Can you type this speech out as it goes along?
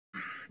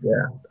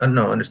Yeah.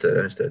 No, understood,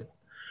 understood.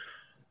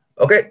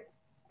 Okay.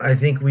 I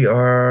think we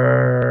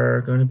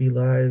are going to be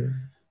live.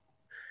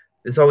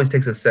 This always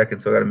takes a second,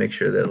 so I got to make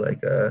sure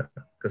that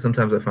because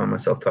sometimes I find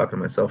myself talking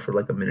to myself for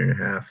like a minute and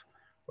a half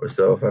or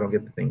so if I don't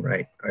get the thing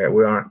right. All right,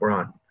 we're on. We're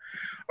on.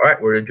 All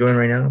right, we're joined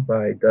right now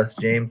by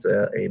James,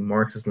 a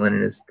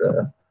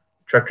Marxist-Leninist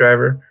truck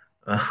driver,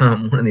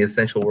 one of the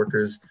essential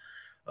workers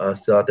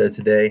still out there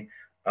today.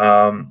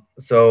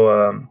 Let's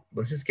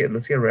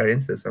get right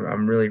into this.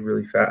 I'm really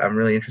I'm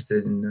really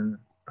interested in.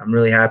 I'm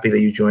really happy that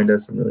you joined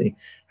us. I'm really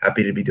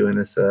happy to be doing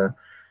this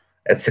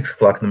at 6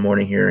 o'clock in the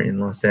morning here in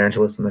Los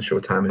Angeles. I'm not sure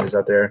what time it is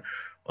out there,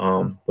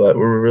 but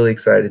we're really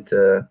excited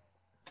to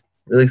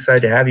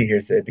have you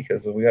here today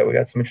because we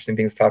got some interesting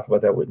things to talk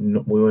about that we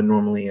would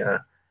normally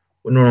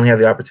have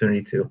the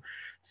opportunity to.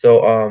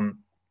 So,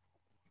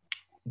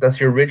 thus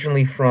you're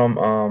originally from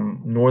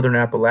Northern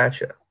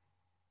Appalachia.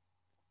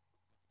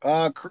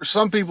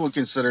 Some people would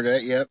consider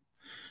that. Yep.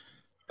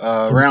 So,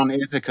 Around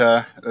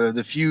Ithaca,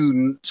 the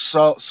few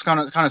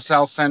kind of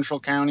south central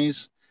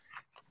counties,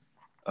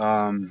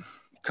 kind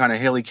of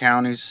hilly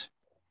counties,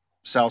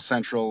 south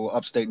central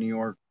upstate New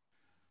York.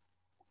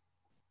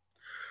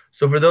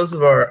 so for those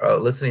of our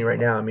listening right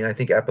now, I mean, I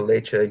think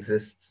Appalachia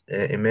exists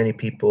in many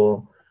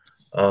people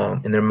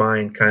in their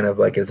mind, kind of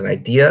like as an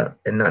idea,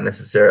 and not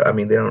necessarily. I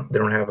mean, they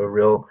don't have a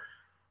real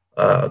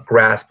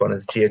grasp on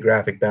its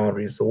geographic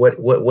boundaries. So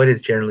what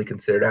is generally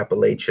considered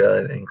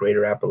Appalachia and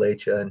Greater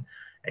Appalachia,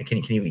 and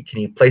can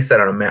you place that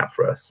on a map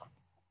for us?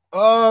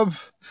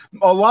 Of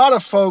A lot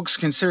of folks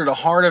consider the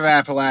heart of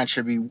Appalachia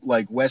to be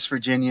like West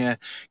Virginia,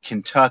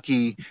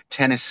 Kentucky,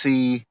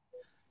 Tennessee.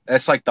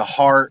 That's like the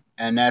heart,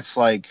 and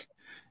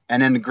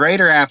and then the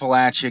greater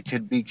Appalachia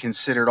could be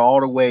considered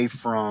all the way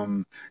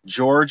from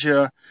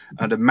Georgia,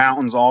 the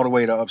mountains, all the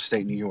way to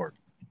upstate New York.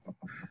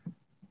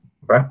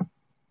 Okay.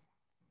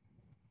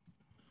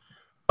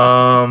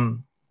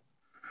 Um,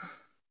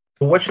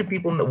 so what should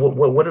people know?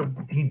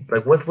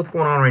 What's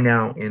going on right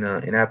now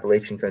in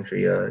Appalachian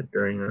country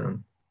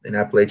during in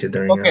Appalachia Okay,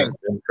 during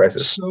the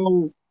crisis?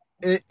 so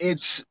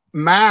it's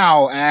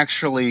Mao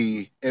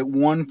actually at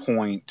one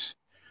point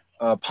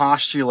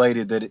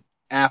postulated that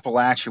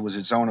Appalachia was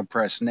its own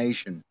oppressed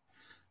nation.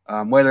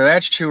 Whether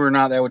that's true or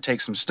not, that would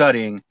take some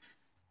studying,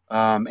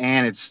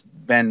 and it's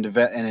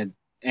been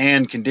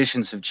and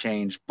conditions have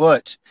changed.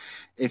 But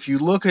if you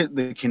look at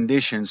the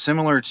conditions,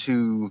 similar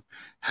to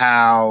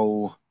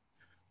how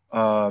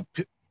uh,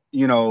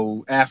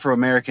 Afro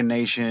American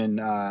nation,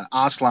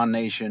 Aslan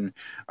nation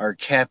are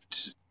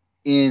kept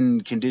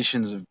in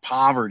conditions of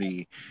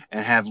poverty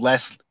and have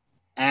less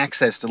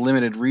access to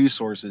limited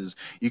resources,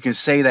 you can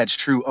say that's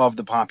true of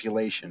the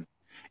population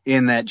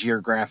in that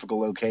geographical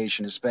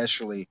location,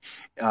 especially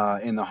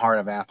in the heart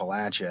of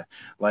Appalachia.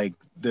 Like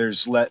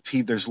there's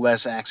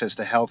less access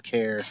to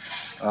healthcare.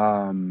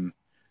 Um,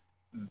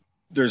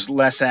 there's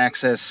less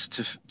access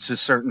to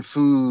certain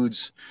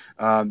foods.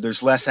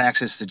 There's less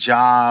access to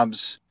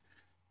jobs.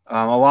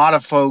 A lot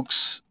of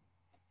folks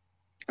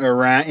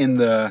around in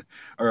the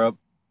are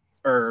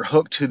are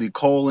hooked to the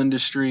coal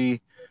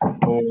industry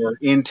or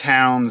in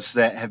towns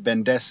that have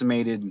been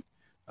decimated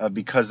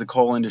because the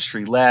coal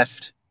industry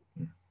left.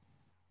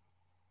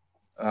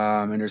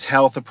 And there's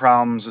health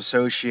problems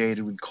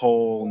associated with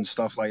coal and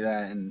stuff like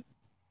that. And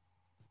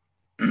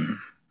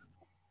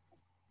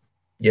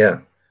Yeah,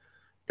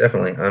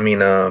 definitely. I mean,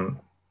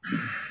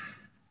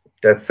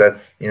 that's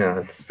that's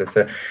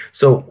it.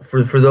 So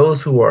for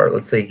those who are,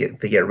 let's say,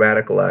 they get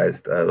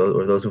radicalized,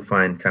 or those who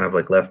find kind of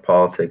like left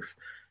politics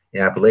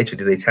in Appalachia,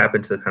 do they tap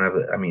into kind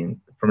of, I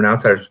mean, from an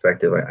outsider's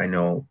perspective, I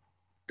know.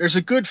 there's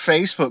a good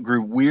Facebook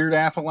group, Weird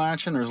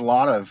Appalachian. There's a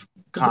lot of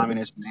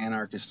communists and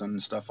anarchists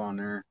and stuff on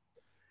there.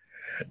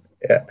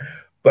 Yeah,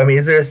 but I mean,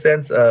 is there a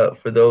sense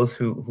for those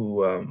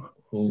who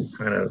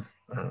kind of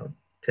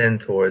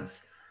tend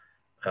towards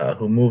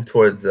who move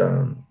towards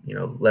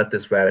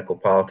leftist radical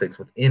politics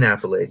within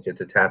Appalachia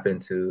to tap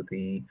into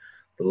the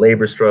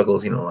labor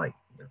struggles, like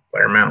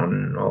Blair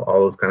Mountain and all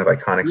those kind of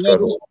iconic Yeah,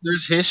 struggles.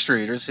 there's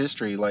history. There's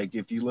history. Like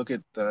if you look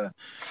at the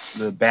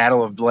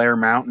Battle of Blair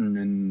Mountain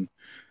in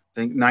I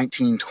think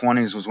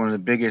 1920s was one of the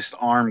biggest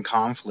armed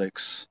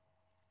conflicts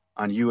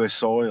on U.S.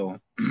 soil.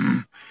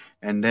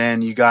 And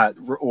then you got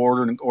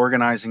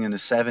organizing in the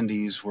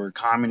 70s where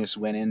communists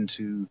went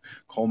into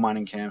coal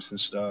mining camps and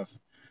stuff.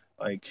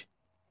 Like,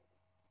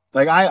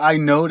 I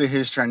know the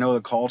history, I know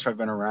the culture, I've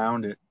been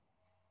around it.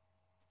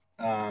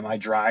 I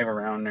drive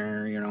around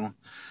there,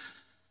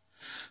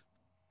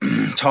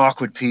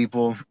 talk with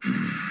people.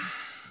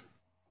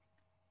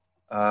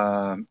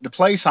 The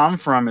place I'm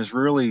from is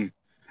really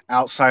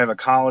outside of a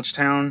college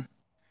town,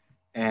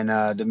 and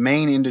the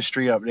main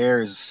industry up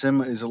there is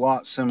a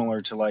lot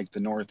similar to like the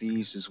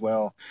Northeast as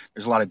well.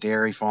 There's a lot of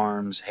dairy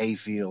farms, hay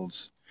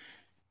fields,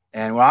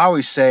 and what I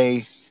always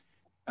say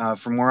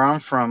from where I'm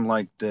from,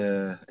 like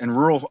the in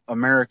rural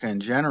America in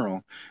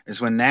general, is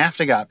when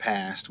NAFTA got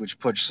passed, which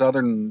put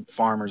southern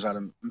farmers out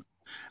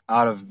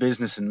of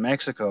business in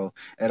Mexico.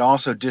 It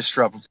also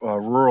disrupted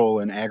rural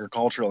and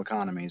agricultural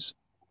economies,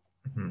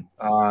 Mhm.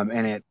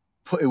 and it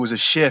it was a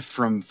shift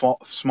from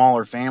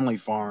smaller family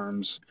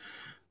farms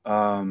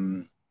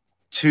um,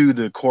 to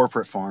the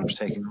corporate farms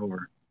taking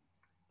over,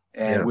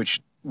 and Yeah.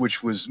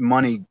 which was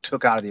money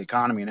took out of the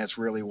economy, and that's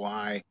really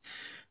why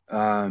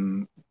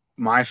um,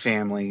 my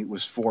family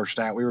was forced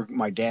out.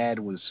 My dad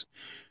was,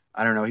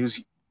 I don't know, he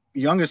was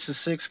youngest of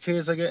six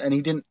kids, I guess, and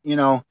he didn't,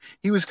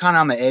 he was kind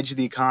of on the edge of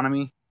the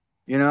economy,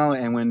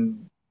 and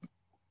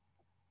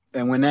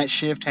when that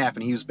shift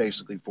happened, he was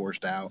basically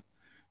forced out.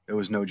 There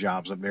was no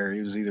jobs up there.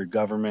 It was either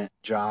government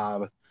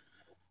job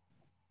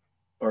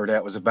or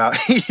that was about,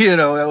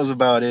 that was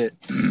about it.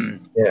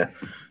 Yeah.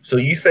 So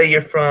you say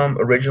you're from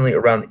originally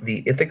around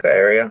the Ithaca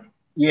area?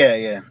 Yeah,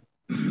 yeah.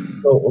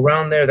 So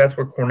around there, that's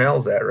where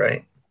Cornell's at,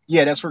 right?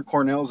 Yeah, that's where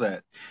Cornell's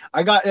at.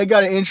 I got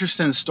an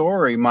interesting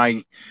story.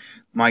 My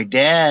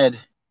dad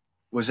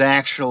was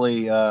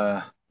actually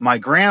my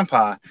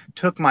grandpa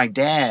took my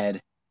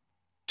dad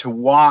to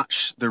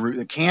watch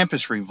the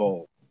campus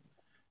revolt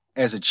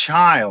as a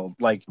child,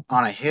 like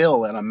on a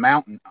hill at a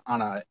mountain,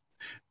 on a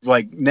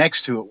like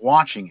next to it,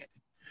 watching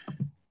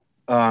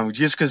it,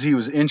 just because he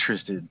was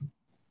interested.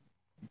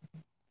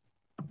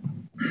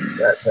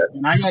 That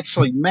And I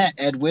actually met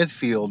Ed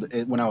Whitfield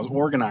when I was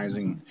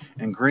organizing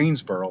in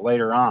Greensboro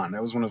later on.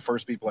 That was one of the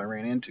first people I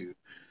ran into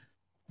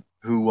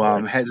who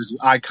right. has this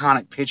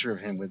iconic picture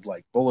of him with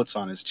like bullets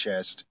on his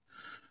chest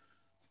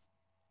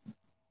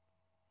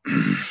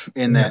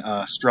in Yeah.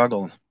 that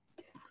struggle.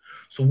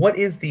 So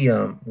what's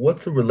the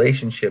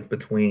relationship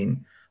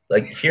between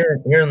like here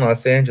in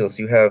Los Angeles,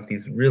 you have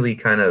these really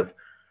kind of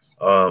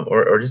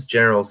or just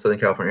general Southern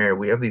California area,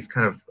 we have these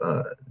kind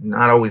of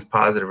not always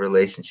positive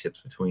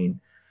relationships between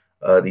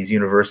these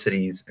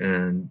universities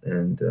and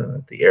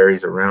the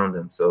areas around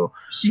them. So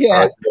uh,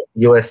 Yeah, that's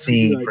a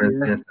USC, good for idea.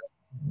 instance,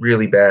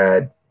 really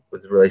bad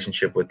with the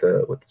relationship with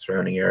the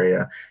surrounding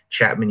area.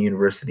 Chapman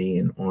University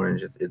in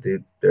Orange,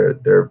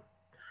 they're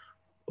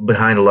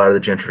behind a lot of the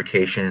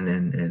gentrification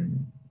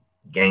and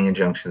gang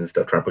injunctions and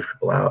stuff, trying to push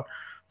people out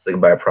so they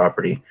can buy a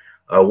property.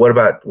 What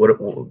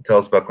tell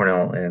us about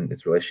Cornell and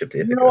its relationship to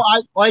Ithaca?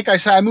 I like I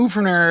said, I moved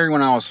from an area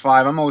when I was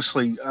 5. I'm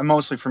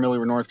mostly familiar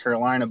with North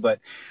Carolina, but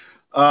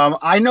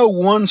I know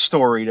one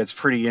story that's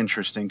pretty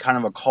interesting, kind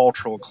of a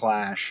cultural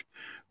clash,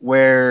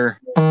 where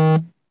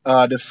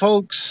the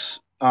folks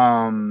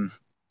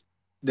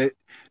the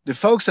the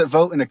folks that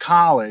vote in the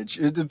college,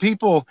 the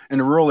people in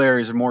the rural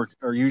areas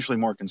are usually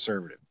more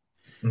conservative.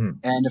 Mhm.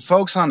 And the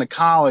folks on the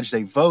college,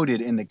 they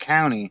voted in the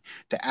county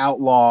to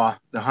outlaw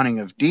the hunting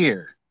of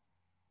deer.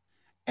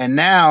 And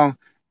now,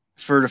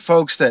 for the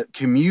folks that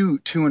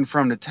commute to and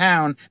from the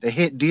town, they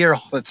hit deer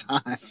all the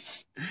time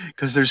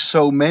because there's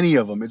so many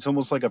of them. It's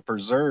almost like a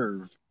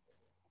preserve.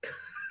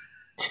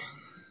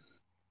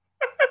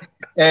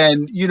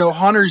 And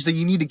hunters that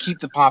you need to keep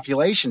the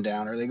population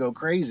down, or they go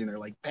crazy and they're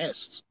like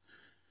pests.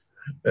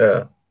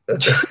 Yeah,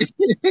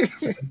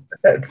 that,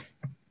 that's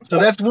So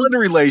that's one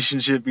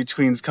relationship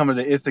between coming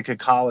to Ithaca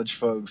College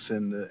folks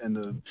and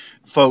the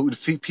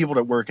people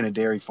that work in the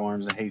dairy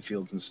farms and hay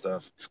fields and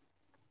stuff.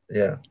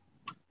 yeah,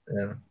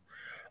 yeah.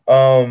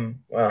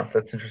 Wow,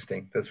 that's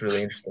interesting. That's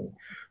really interesting.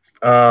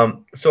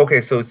 So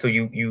okay, so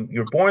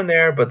you're born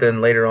there, but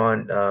then later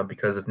on,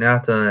 because of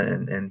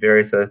NAFTA and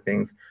various other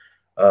things,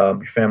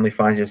 your family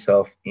finds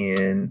yourself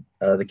in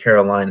the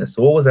Carolinas.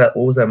 So what was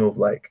that move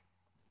like?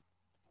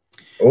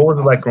 Or what was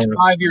I it like was growing up?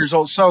 5 years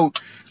old. So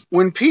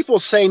when people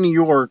say New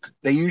York,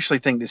 they usually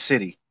think the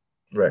city,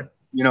 Right.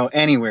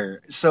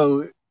 anywhere.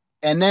 So,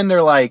 and then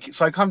they're like,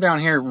 so I come down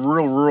here,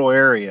 real rural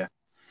area,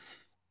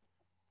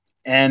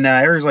 and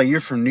everyone's like, "You're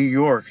from New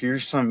York. You're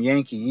some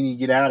Yankee. You need to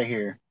get out of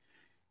here."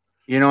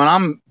 And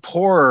I'm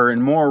poorer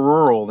and more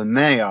rural than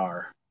they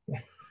are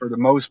for the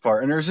most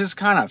part. And there's this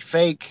kind of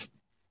fake,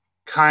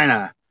 kind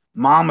of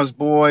mama's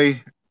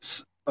boy,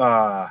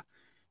 uh,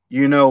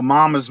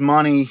 mama's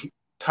money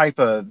type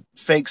of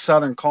fake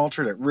Southern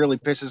culture that really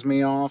pisses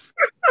me off.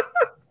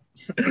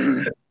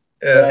 That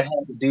I Yeah.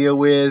 had to deal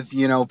with.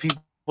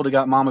 People that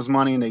got mama's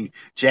money and they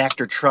jack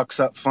their trucks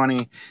up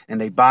funny and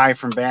they buy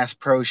from Bass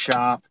Pro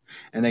Shop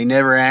and they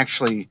never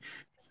actually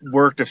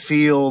worked a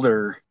field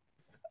or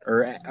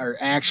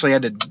actually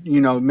had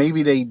to,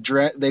 maybe they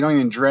don't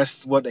even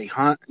dress what they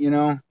hunt.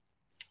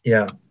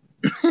 Yeah.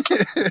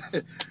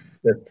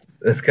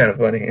 That's kind of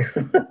funny.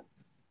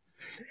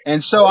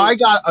 And so I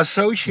got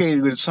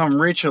associated with some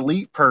rich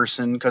elite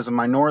person because of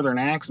my northern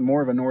accent,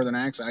 more of a northern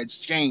accent. It's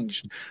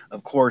changed,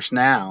 of course,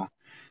 now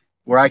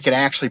where I could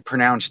actually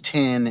pronounce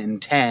tin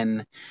and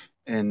ten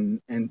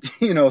and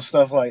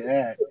stuff like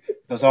that.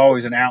 I was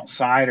always an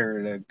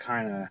outsider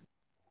to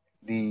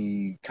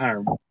the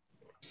kind of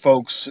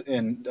folks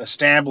in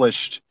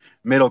established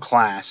middle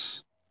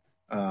class.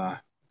 Uh,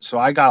 so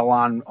I got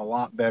along a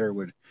lot better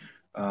with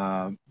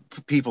uh,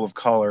 people of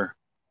color,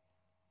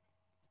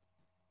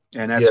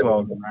 and that's Yeah. who I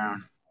was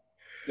around.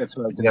 That's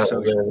what I could Yeah.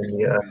 associate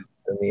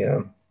Than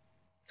the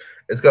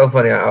it's kind of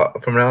funny.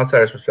 From an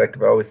outsider's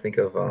perspective, I always think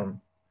of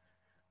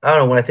I don't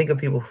know, when I think of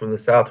people from the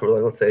South who are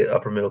like, let's say,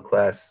 upper middle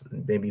class,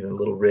 maybe even a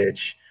little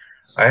rich,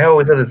 I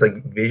always have this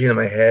like vision in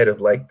my head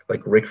of like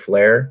Ric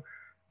Flair,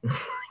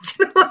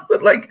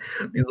 With like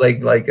these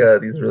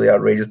really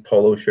outrageous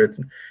polo shirts.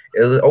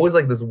 It was always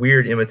like this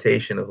weird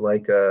imitation of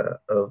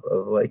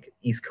of like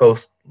East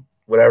Coast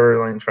whatever,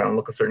 like trying to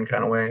look a certain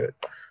kind of way.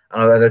 I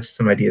don't know. That's just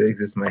some idea that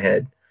exists in my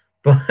head.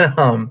 But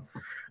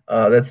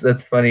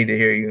that's funny to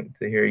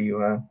hear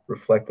you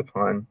reflect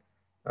upon.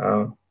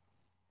 Uh,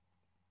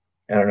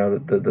 I don't know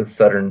the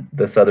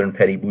southern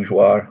petty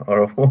bourgeois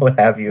or what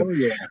have you. Oh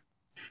yeah.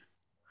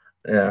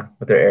 Yeah,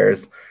 with their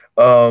heirs.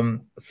 So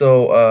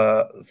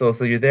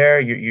you're there.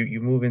 You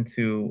move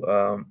into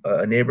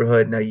a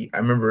neighborhood. Now, I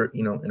remember,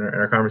 in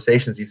our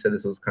conversations, you said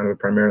this was kind of a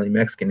primarily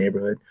Mexican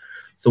neighborhood.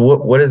 So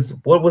what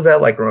was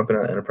that like growing up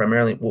in a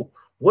primarily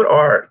what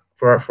are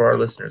for our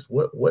listeners?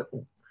 What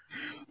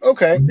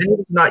Okay. many of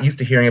us not used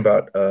to hearing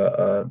about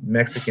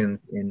Mexicans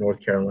in North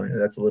Carolina.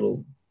 That's a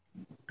little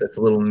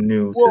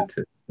new Well,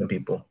 to some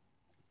people.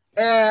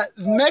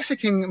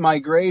 Mexican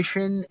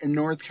migration in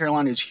North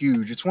Carolina is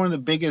huge. It's one of the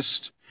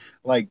biggest,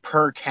 like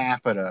per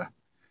capita,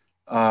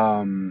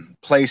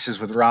 places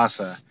with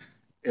Rasa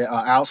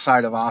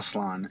outside of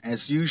Aslan. And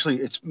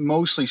it's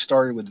mostly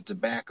started with the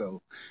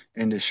tobacco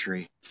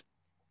industry.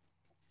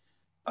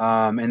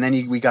 And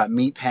then we got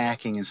meat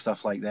packing and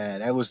stuff like that.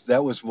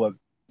 That was what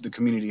the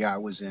community I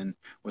was in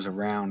was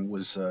around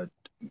was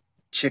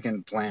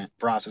chicken plant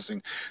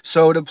processing.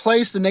 So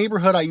the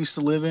neighborhood I used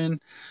to live in,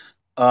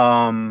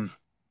 um,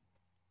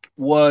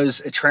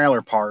 was a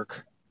trailer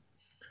park,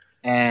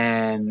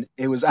 and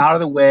it was out of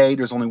the way.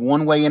 There's only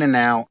one way in and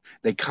out.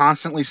 They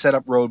constantly set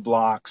up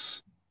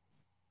roadblocks,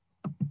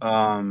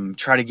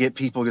 try to get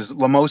people because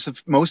most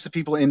of the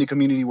people in the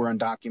community were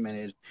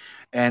undocumented,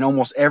 and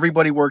almost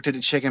everybody worked at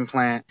a chicken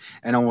plant,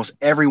 and almost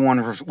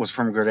everyone was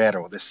from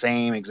Guerrero, the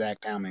same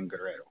exact town in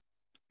Guerrero.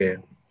 Yeah,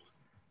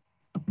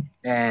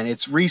 And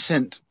it's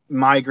recent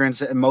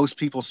migrants, and most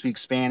people speak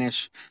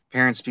Spanish.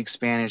 Parents speak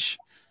Spanish,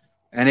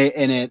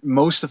 and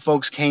most of the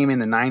folks came in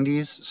the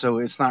 90s, so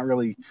it's not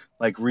really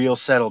like real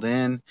settled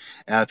in.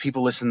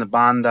 People listen to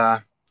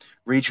banda,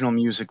 regional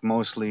music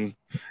mostly,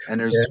 and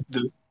there's yeah,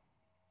 the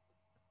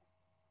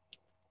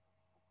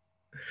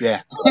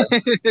yeah.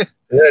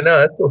 yeah. No,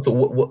 that's cool.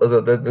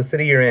 So, the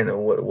city you're in,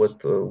 what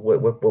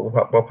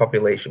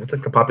population? What's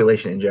like the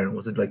population in general?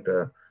 Was it like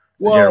the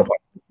general?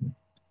 Well,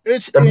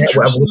 it's I mean, what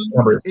interesting.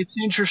 number? It's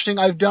interesting.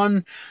 I've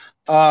done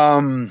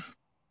um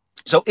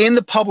so in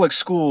the public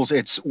schools,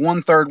 it's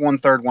one third, one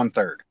third, one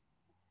third.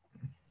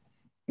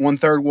 One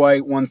third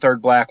white, one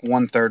third black,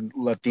 one third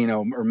Latino,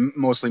 or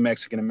mostly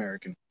Mexican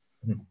American.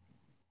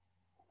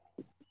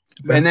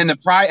 Okay. And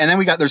then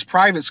we got there's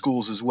private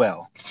schools as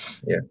well,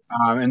 Yeah.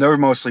 and they're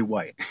mostly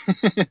white.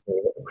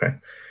 Okay.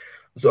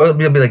 So it'll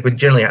be like, but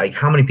generally, like,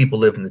 how many people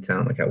live in the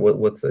town? Like,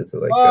 what's it's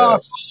like? Oh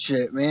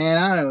shit, man!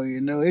 I don't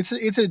even know. It's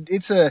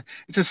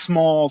a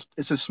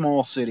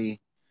small city.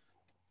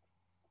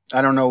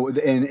 I don't know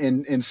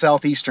in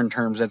southeastern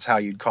terms. That's how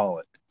you'd call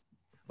it.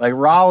 Like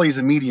Raleigh's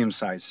a medium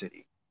sized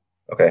city.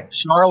 Okay.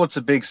 Charlotte's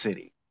a big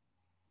city.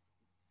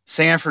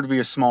 Sanford would be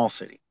a small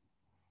city.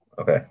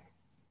 Okay.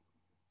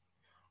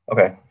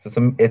 Okay.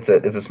 So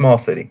it's a small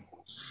city.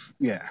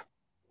 Yeah,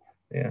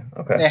 Yeah.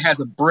 Okay. it has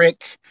a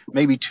brick,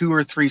 maybe 2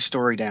 or 3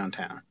 story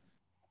downtown.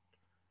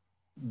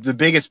 The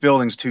biggest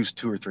building's two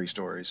or 3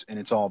 stories, and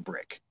it's all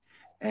brick.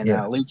 And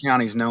Yeah. Lee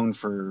County's known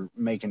for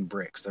making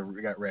bricks. They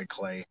got red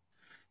clay.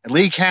 And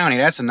Lee County,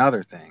 that's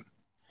another thing.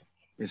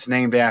 It's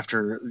named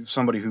after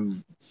somebody who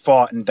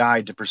fought and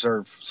died to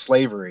preserve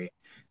slavery,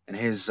 and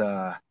his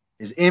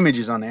image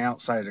is on the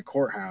outside of the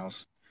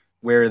courthouse,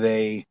 where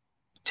they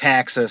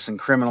tax us and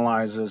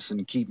criminalize us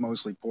and keep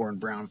mostly poor and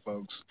brown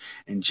folks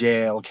in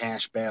jail,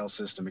 cash bail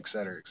system, et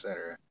cetera, et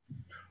cetera.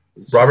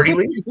 Robert E.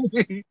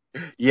 Lee.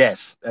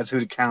 Yes, that's who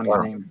the county's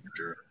Wow. named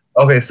after.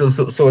 Okay. So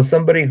as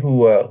somebody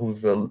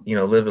who's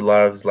lived a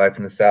lot of his life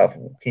in the South,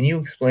 can you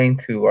explain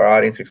to our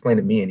audience, or explain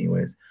to me,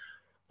 anyways,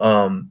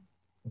 um,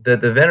 the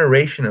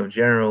veneration of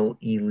General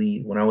E.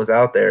 Lee when I was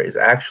out there is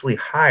actually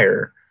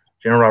higher.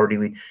 General Robert E.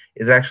 Lee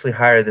is actually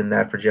higher than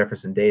that for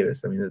Jefferson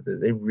Davis. I mean,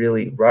 they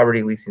really Robert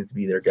E. Lee seems to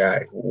be their guy.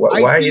 I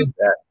Why is think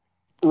that?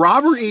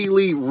 Robert E.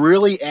 Lee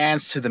really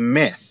adds to the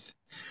myth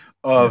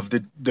Yeah. of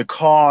the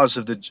cause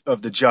of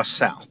the just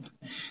South.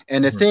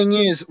 And the Mhm. thing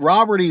is,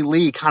 Robert E.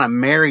 Lee kind of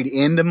married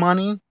into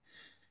money.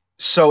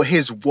 So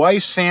his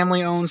wife's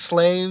family owned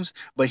slaves,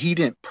 but he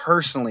didn't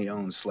personally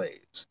own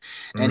slaves.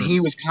 And Mhm. he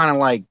was kind of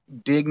like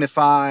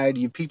dignified.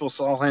 People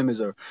saw him as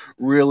a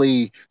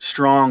really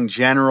strong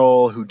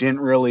general who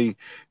didn't really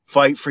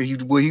fight for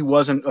he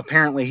wasn't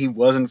apparently he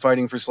wasn't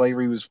fighting for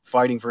slavery, he was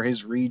fighting for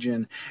his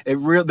region.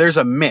 There's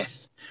a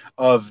myth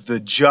of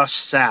the just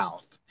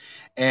South.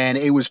 And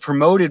it was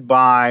promoted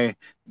by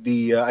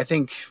the I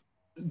think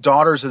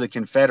Daughters of the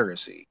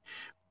Confederacy,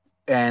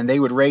 and they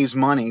would raise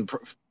money,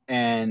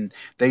 and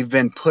they've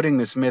been putting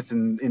this myth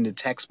into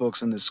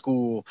textbooks in the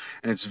school,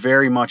 and it's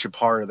very much a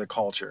part of the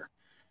culture.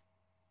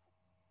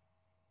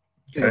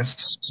 Okay.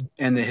 It's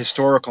and the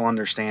historical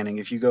understanding.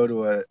 If you go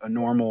to a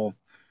normal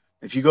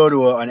If you go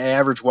to an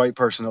average white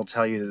person, they'll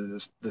tell you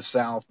that the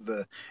South,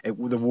 the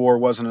war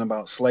wasn't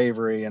about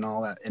slavery and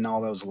all that, and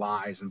all those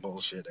lies and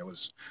bullshit that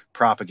was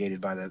propagated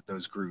by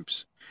those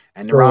groups.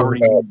 And the So Robert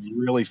E. Lee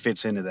really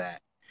fits into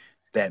that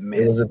it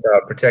was myth.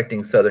 about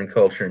protecting Southern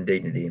culture and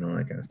dignity and all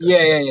that kind of stuff.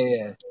 Yeah, yeah, yeah,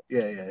 yeah,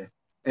 yeah, yeah.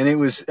 And it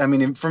was, I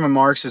mean, from a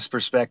Marxist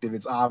perspective,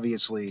 it's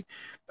obviously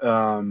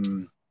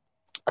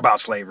about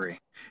slavery.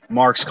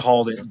 Marx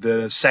called it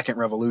the second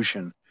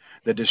revolution.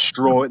 That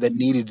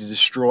needed to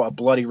destroy, a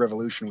bloody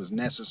revolution was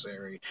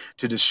necessary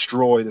to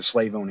destroy the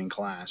slave owning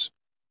class.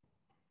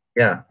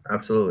 Yeah,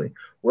 absolutely.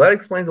 Well, that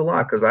explains a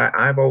lot because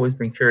I've always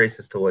been curious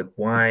as to like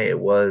why it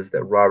was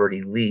that Robert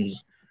E. Lee,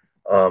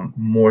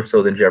 more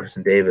so than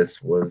Jefferson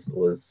Davis,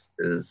 was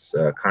is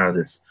kind of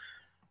this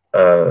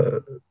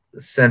uh,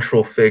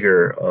 central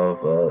figure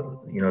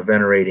of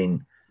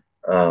venerating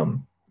the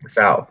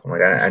South.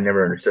 Like I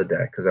never understood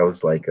that because I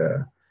was like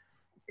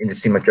it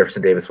just seemed like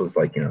Jefferson Davis was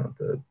like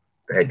the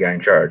head guy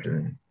in charge,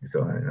 and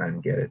so I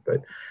didn't get it.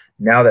 But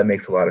now that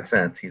makes a lot of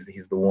sense. He's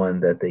the one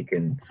that they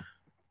can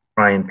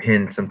try and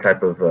pin some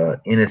type of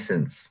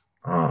innocence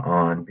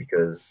on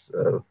because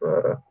of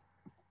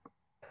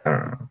I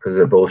don't know because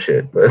they're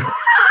bullshit, but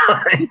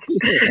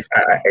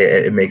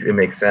it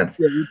makes sense.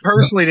 Yeah, he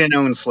personally didn't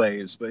own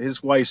slaves, but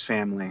his wife's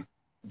family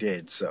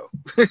did. So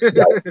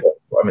Yeah,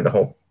 I mean the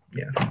whole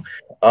yeah.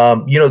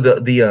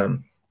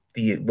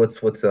 The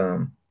what's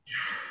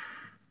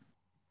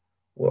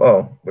well,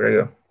 oh, where'd I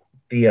go?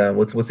 The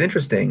what's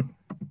interesting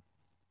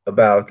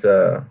about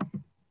I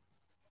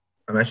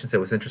mean, I should say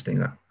what's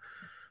interesting,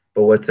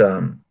 but what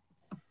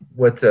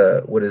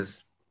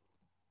is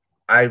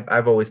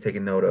I've always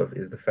taken note of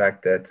is the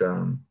fact that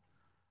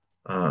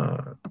uh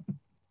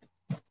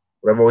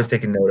what I've always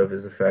taken note of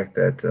is the fact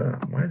that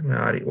why is my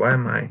audio? Why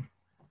am I?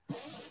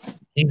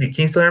 Can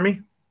you still hear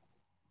me?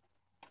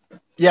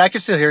 yeah, I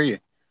can still hear you.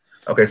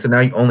 Okay, so now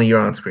only you're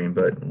on screen,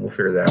 but we'll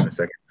figure that out in a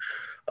second.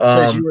 It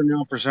says you Um, are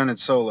now presented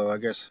solo. I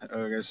guess.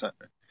 I guess.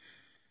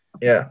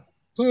 yeah.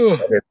 Oh,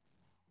 Okay.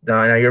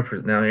 Now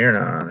you're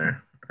not on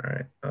there. All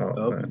right.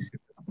 Oh, okay.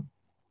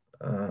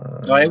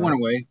 Oh, it uh, went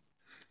away.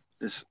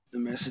 The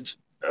message.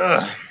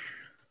 Ugh.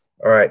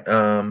 all right.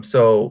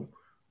 So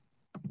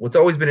what's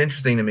always been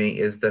interesting to me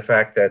is the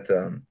fact that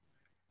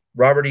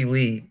Robert E.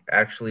 Lee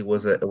actually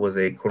was a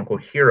quote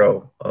unquote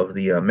hero of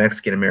the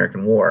Mexican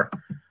American War,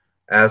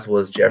 as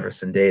was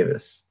Jefferson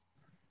Davis.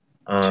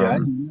 Gee,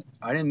 Um,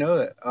 I didn't know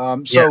that.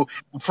 yeah. So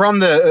from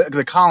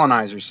the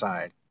colonizer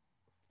side,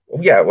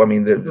 Yeah. Well, I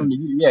mean,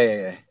 yeah,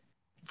 yeah, yeah,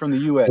 from the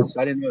U.S.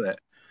 I didn't know that.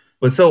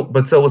 but so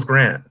was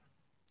Grant,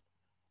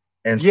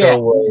 and Yeah, so yeah,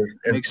 was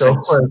and makes so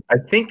sense. was I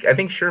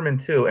think Sherman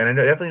too, and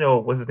definitely know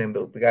what's his name,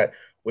 the guy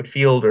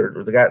Whitfield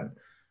or the guy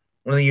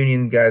one of the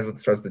Union guys with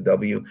starts with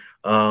W.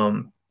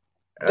 Um,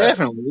 uh,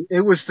 Definitely,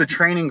 it was the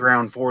training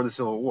ground for the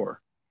Civil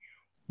War.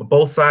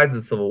 both sides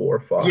of the Civil War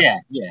fought Yeah,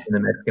 yeah. in the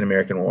Mexican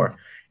American War,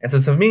 and so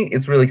to me,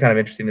 it's really kind of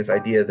interesting this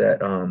idea that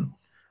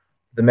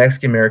the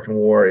Mexican American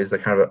War is a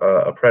kind of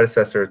a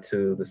predecessor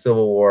to the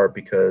Civil War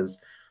because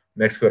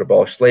Mexico had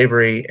abolished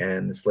slavery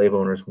and the slave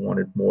owners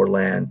wanted more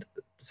land,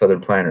 Southern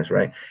planters,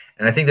 right?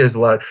 And I think there's a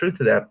lot of truth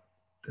to that.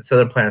 The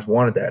Southern planters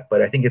wanted that,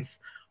 but I think it's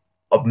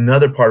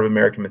another part of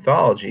American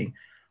mythology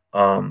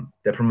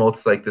that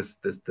promotes like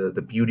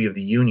the beauty of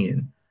the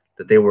Union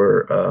that they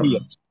were Yeah.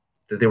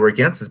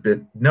 against this. But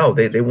no,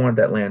 they wanted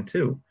that land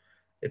too.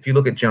 If you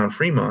look at John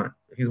Fremont,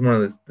 he's one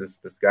of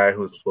this guy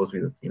who was supposed to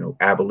be this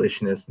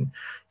abolitionist and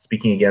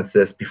speaking against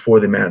this before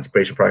the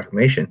Emancipation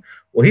Proclamation.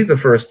 Well, he's the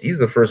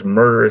first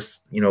murderous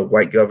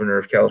white governor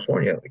of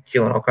California, like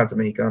killing all kinds of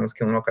Mexicanos,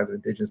 killing all kinds of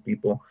indigenous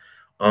people.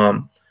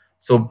 Um,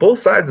 so both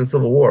sides of the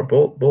Civil War,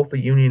 both the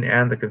Union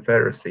and the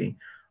Confederacy,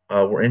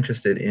 were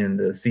interested in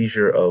the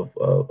seizure of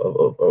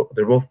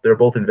they're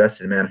both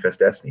invested in manifest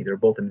destiny. They're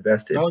both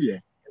invested Oh yeah.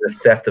 in the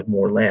theft of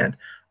more land.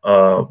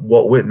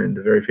 Walt Whitman,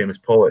 the very famous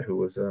poet who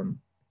was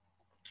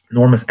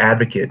enormous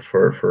advocate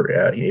for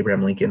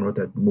Abraham Lincoln, wrote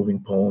that moving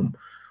poem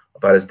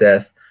about his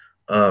death.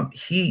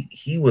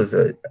 He was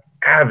a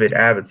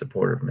avid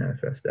supporter of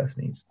manifest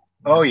destinies.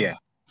 Oh yeah.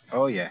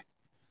 Oh yeah.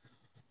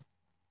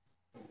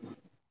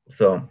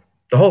 So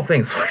the whole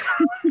thing's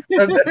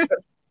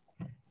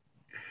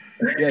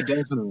Yeah,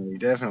 definitely,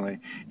 definitely.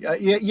 Yeah,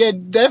 yeah, yeah,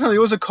 definitely. It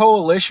was a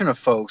coalition of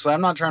folks. I'm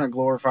not trying to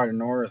glorify the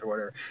North or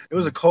whatever. It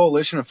was a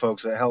coalition of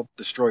folks that helped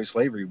destroy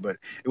slavery, but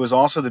it was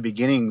also the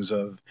beginnings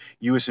of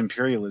U.S.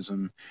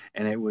 imperialism,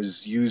 and it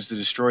was used to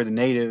destroy the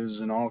natives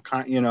and all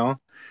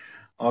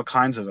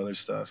kinds of other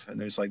stuff. And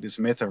there's like this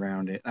myth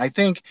around it. I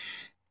think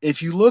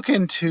if you look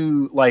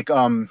into like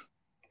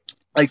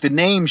the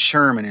name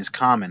Sherman is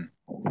common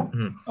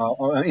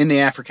in the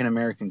African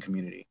American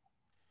community,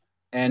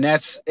 and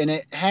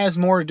it has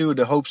more to do with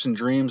the hopes and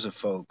dreams of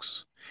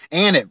folks,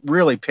 and it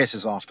really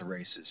pisses off the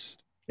racists.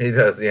 He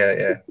does, yeah,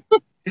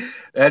 yeah.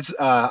 That's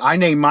I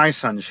named my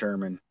son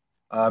Sherman,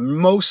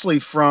 mostly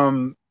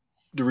from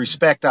the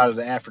respect out of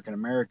the African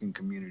American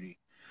community,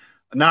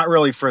 not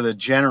really for the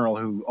general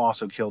who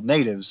also killed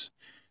natives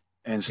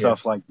and Yeah.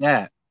 stuff like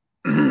that.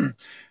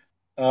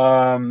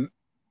 um,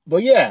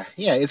 but yeah,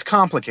 it's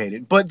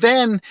complicated. But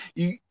then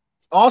you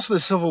also the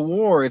Civil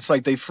War. It's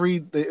like they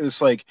freed. It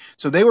was like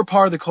so they were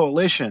part of the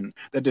coalition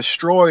that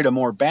destroyed a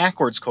more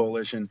backwards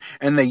coalition,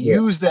 and they Yeah,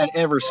 used that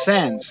ever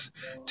since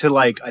to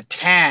like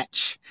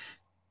attach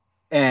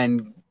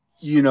and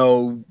you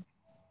know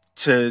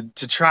to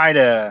try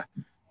to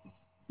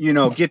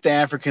get the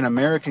African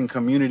American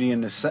community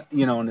in the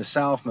in the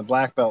South and the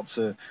Black Belt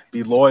to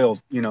be loyal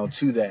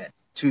to that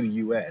to the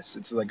U.S.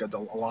 It's like a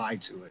lie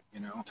to it,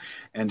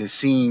 and to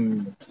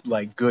seem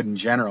like good in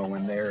general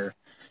when they're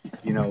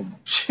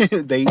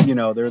they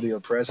they're the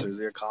oppressors,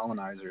 they're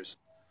colonizers.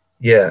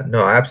 yeah,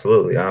 no,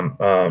 absolutely.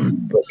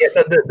 But yeah,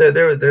 no,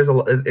 there's a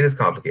it is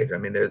complicated. I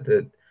mean, there's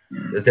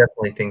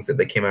definitely things that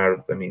they came out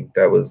of. I mean,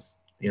 that was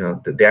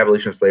the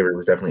abolition of slavery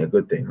was definitely a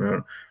good thing.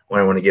 I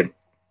don't want to get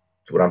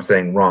what I'm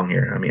saying wrong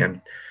here. I mean,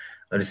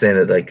 I'm just saying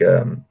that like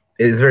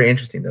it is very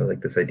interesting though,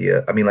 like this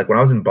idea. I mean, like when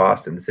I was in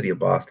Boston, the city of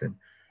Boston,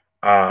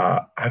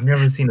 I've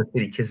never seen a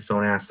city kiss its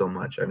own ass so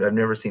much. I've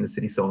never seen a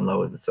city so in love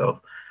with itself.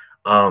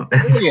 Oh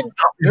yeah,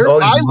 And all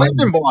these I lived in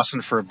monuments.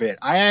 Boston for a bit.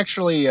 I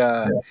actually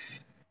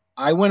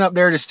I went up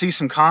there to see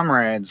some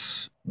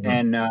comrades, Mhm.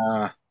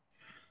 and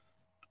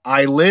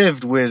I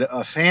lived with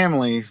a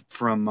family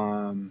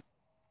from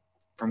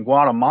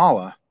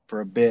Guatemala for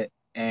a bit,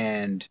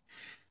 and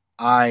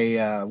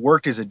I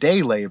worked as a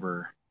day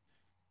laborer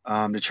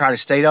to try to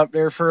stay up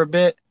there for a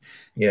bit.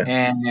 Yeah.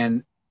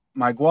 And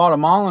my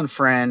Guatemalan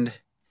friend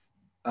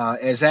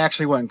is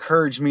actually what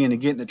encouraged me into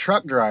getting the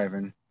truck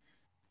driving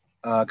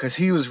because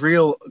he was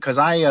real. Because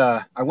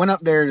I went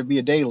up there to be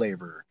a day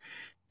laborer,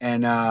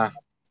 and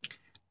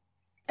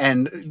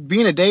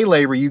being a day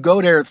laborer, you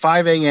go there at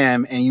 5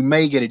 a.m. and you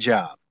may get a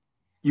job.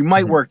 You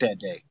might Mhm. work that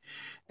day.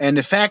 And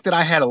the fact that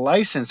I had a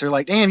license, they're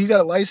like, damn, you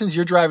got a license?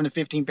 You're driving a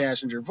 15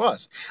 passenger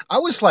bus. I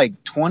was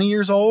like 20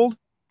 years old,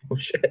 Oh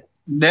shit.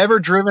 never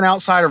driven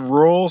outside of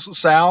rural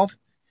South.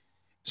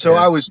 So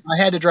Yeah. I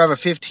had to drive a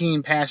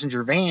 15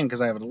 passenger van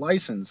because I have a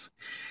license.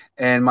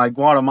 And my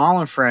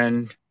Guatemalan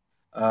friend,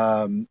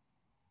 I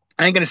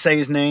ain't gonna say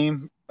his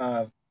name,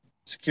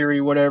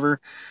 security,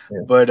 whatever,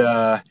 Yeah.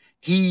 but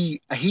he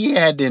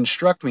had to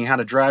instruct me how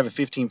to drive a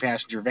 15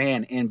 passenger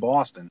van in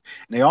Boston.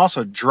 And they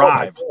also Oh my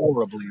drive god.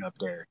 horribly up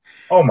there.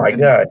 Oh my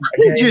And god. I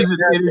can't even just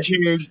imagine.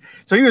 interchange.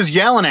 So he was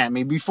yelling at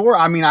me before.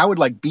 I mean, I would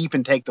like beep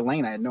and take the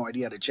lane. I had no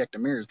idea how to check the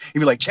mirrors. He'd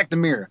be like, "Check the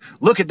mirror.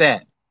 Look at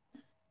that.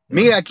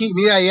 Yeah.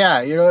 Mira,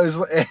 yeah." It's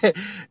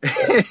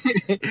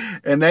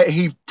and that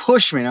he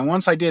pushed me. And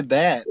once I did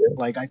that,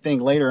 like I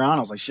think later on,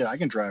 I was like, "Shit, I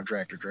can drive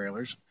tractor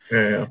trailers."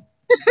 Yeah.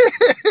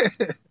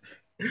 Yeah.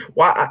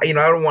 Well, I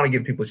don't want to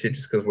give people shit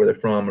just because where they're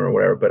from or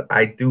whatever, but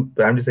I do.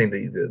 But I'm just saying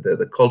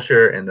the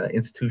culture and the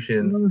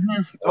institutions.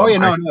 Oh yeah,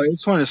 I no,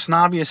 it's one of the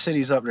snobbiest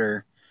cities up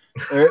there.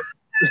 Uh,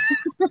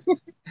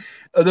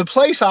 the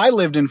place I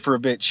lived in for a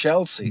bit,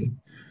 Chelsea.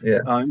 yeah.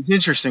 It's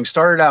interesting.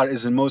 Started out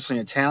as a mostly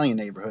an Italian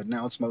neighborhood.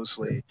 Now it's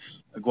mostly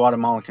a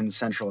Guatemalan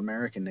Central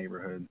American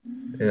neighborhood.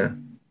 Yeah.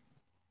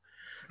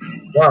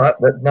 Well,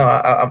 no,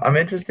 I'm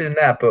interested in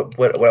that. But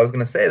what I was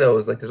gonna say though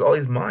is like there's all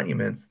these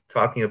monuments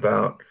talking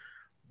about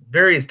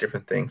various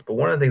different things. But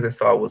one of the things I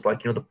saw was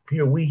like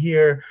we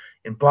here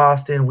in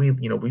Boston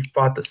we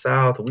fought the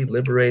South, we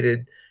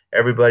liberated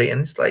everybody,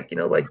 and it's like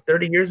like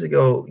 30 years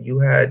ago you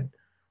had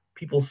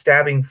people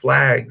stabbing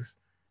flags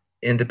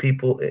into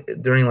people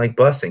during like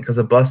busing because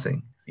of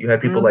busing. You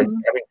had people like Hmm.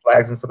 having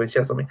flags in somebody's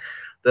chest. I mean,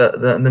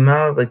 the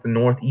amount of like the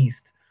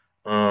Northeast,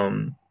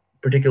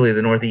 particularly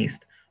the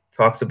Northeast,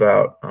 talks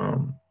about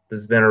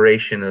this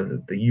veneration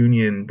of the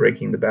Union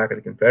breaking the back of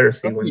the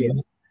Confederacy Oh when yeah,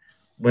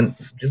 when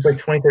just like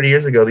 20, 30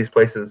 years ago, these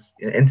places,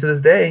 and to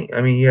this day,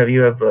 I mean, you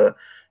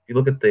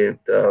look at the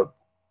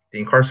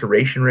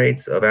incarceration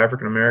rates of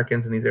African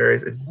Americans in these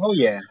areas. oh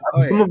yeah, I oh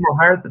mean, some yeah, of them are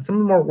higher. Some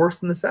of them are worse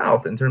than the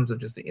South in terms of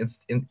just the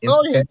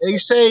oh yeah. institute. They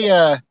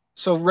say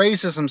so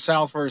racism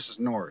South versus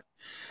North.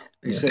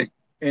 They Yeah. say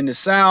in the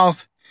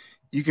South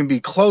you can be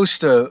close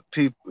to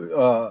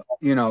people.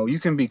 You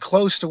can be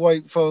close to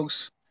white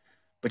folks,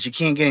 but you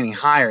can't get any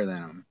higher than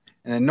them.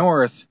 In the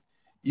North,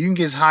 you can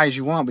get as high as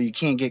you want, but you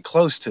can't get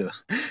close to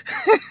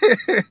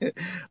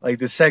like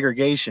the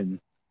segregation.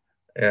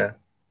 Yeah.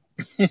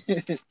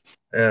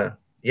 Yeah.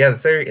 Yeah,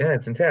 yeah,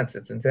 it's intense.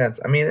 It's intense.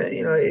 I mean,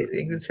 it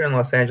exists here in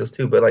Los Angeles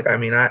too, but like, I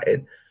mean,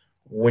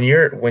 when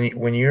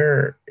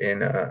you're in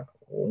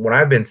when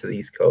I've been to the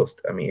East Coast,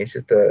 I mean, it's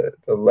just the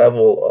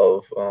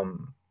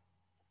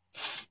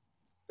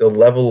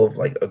level of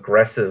like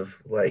aggressive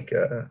like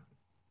I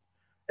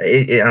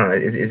don't know,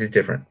 it's just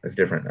different. It's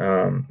different.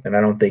 And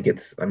I don't think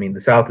it's. I mean,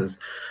 the South's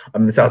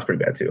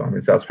pretty bad too. I mean,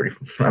 the South's pretty.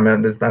 I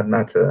mean, it's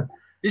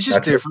It's just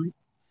not to. different.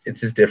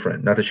 It's just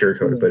different. Not to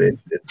sugarcoat it, but Yeah.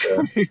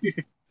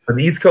 but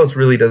the East Coast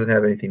really doesn't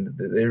have anything.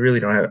 They really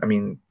don't have. I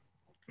mean,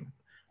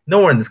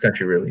 nowhere in this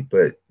country really,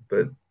 but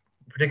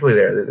particularly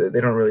there,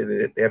 they don't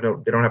really. They have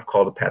no. They don't have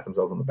call to pat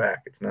themselves on the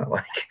back. It's not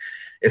like.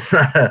 It's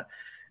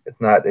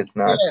not. It's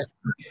not. Yeah.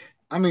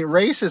 I mean,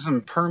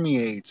 racism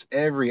permeates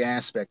every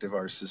aspect of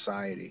our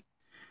society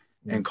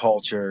and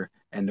culture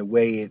and the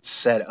way it's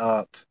set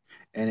up.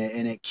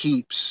 and it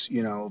keeps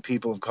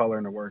people of color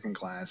and the working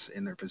class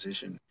in their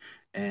position,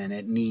 and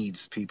it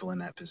needs people in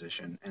that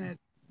position, and it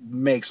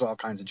makes all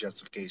kinds of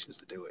justifications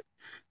to do it.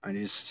 I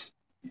just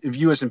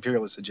U.S.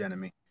 imperialist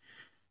hegemony,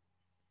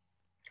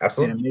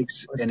 and it Absolutely.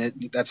 makes and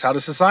it that's how the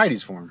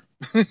societies form.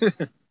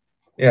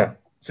 Yeah.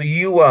 So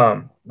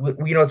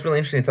it's really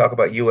interesting to talk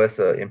about U.S.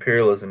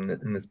 Imperialism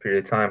in this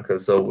period of time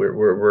because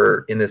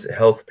we're in this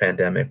health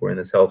pandemic, we're in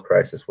this health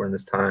crisis, we're in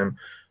this time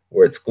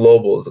where it's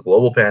global, it's a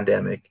global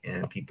pandemic,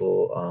 and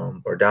people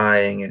are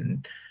dying,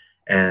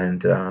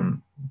 and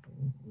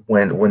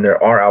when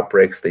there are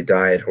outbreaks, they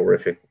die at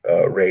horrific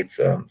rates,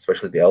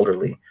 especially the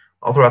elderly,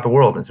 all throughout the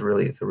world. It's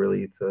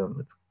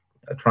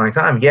a trying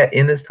time. Yet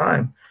in this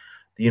time,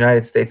 the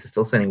United States is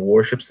still sending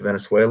warships to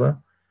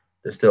Venezuela.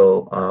 They're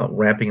still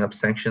ramping up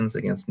sanctions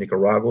against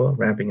Nicaragua,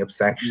 ramping up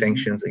Hmm.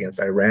 sanctions against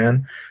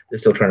Iran. They're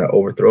still trying to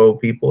overthrow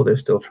people. They're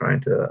still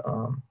trying to.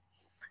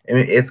 I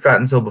mean, it's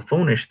gotten so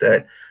buffoonish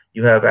that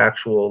you have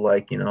actual,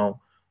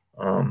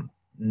 um,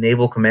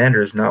 naval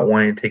commanders not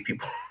wanting to take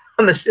people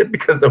on the ship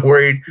because they're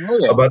worried Oh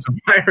yeah. about the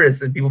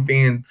virus and people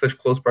being in such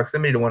close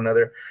proximity to one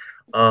another.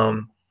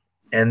 Um,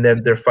 and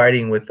then they're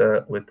fighting with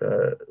the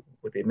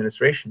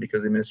administration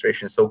because the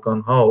administration is so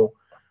gung ho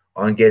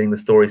on getting the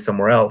story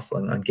somewhere else,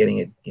 on getting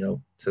it,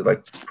 to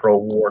like pro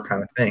war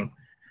kind of thing.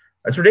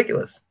 That's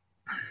ridiculous.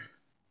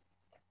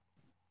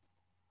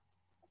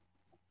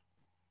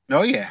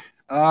 Oh yeah.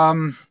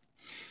 Um,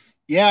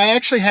 yeah, I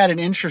actually had an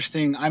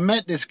interesting. I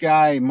met this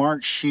guy,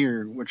 Mark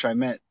Shear, which I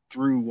met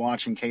through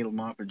watching Caleb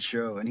Moffat's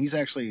show, and he's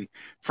actually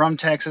from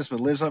Texas but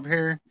lives up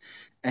here,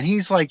 and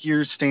he's like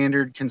your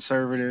standard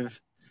conservative.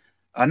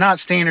 Not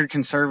standard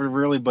conservative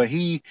really, but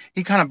he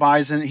kind of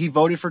buys in. He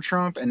voted for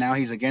Trump, and now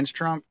he's against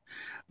Trump.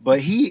 But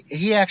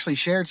he actually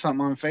shared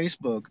something on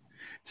Facebook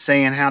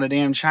saying how the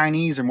damn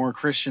Chinese are more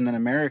Christian than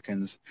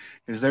Americans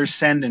because they're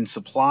sending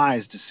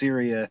supplies to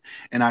Syria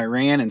and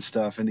Iran and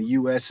stuff, and the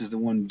U.S. is the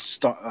one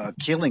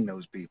killing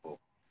those people.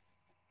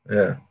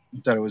 Yeah, I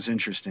thought it was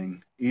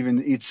interesting.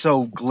 Even it's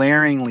so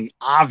glaringly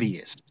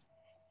obvious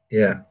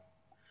yeah,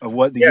 of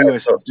what the yeah.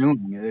 U.S. So is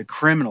doing. The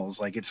criminals,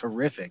 like it's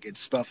horrific. It's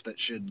stuff that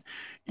should,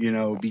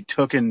 be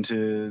taken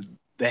to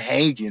the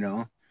Hague.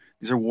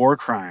 These are war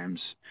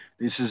crimes.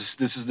 This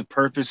is the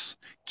purpose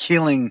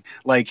killing.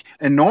 Like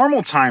in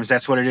normal times,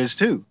 that's what it is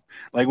too.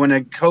 Like when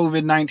the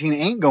COVID-19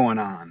 ain't going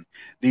on,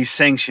 these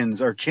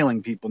sanctions are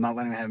killing people, not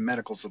letting them have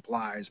medical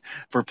supplies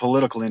for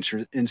political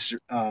interest.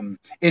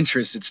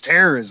 It's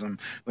terrorism.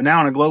 But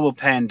now in a global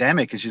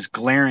pandemic, it's just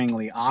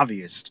glaringly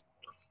obvious.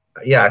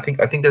 yeah, I think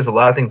there's a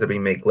lot of things that are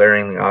being made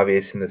glaringly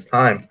obvious in this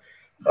time.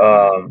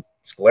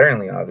 It's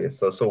glaringly obvious.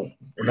 So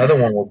another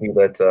one will be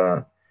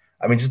that.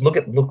 I mean, just look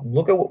at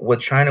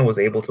what China was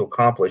able to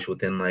accomplish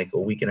within like a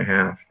week and a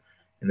half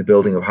in the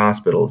building of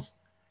hospitals,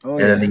 Oh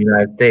and then yeah. the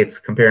United States.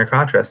 Compare and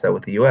contrast that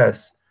with the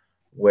U.S.,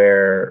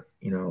 where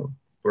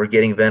we're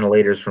getting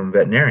ventilators from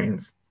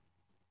veterinarians.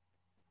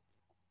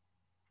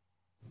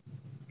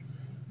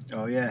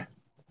 Oh yeah.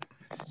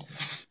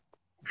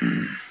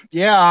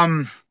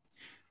 Yeah.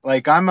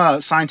 Like I'm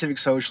a scientific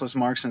socialist,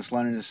 Marxist,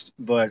 Leninist,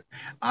 but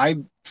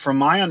from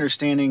my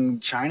understanding,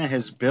 China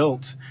has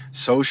built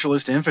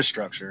socialist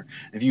infrastructure.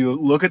 If you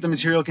look at the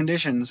material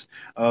conditions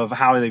of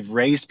how they've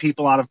raised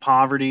people out of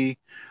poverty,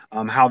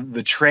 how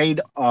the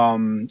trade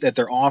that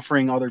they're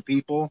offering other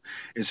people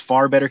is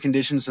far better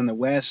conditions than the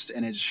West,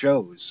 and it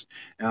shows.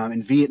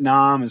 In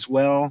Vietnam as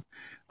well,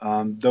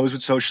 those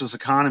with socialist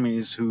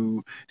economies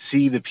who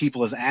see the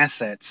people as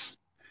assets,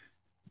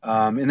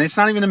 and it's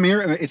not even a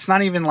mirror. It's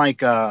not even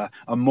like a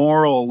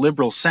moral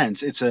liberal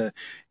sense. It's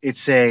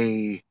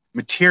a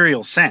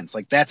material sense.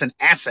 Like that's an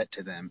asset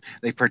to them.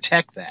 They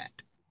protect that,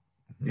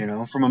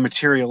 from a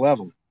material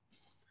level.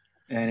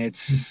 And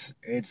it's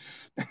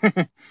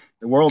the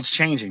world's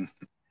changing.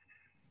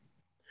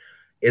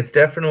 It's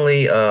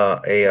definitely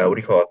a what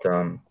do you call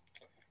it?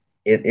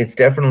 It's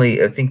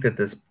definitely, I think that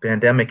this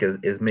pandemic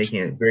is making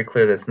it very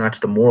clear that it's not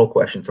just a moral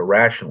question; it's a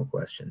rational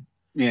question.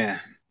 Yeah,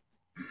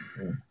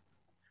 Yeah.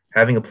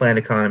 Having a planned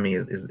economy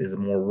is a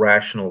more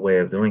rational way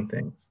of doing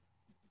things.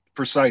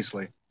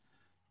 precisely.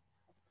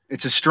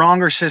 It's a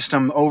stronger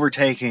system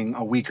overtaking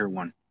a weaker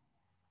one.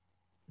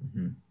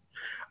 Hmm.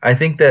 I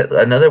think that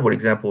another good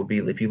example would be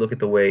if you look at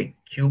the way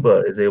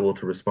Cuba is able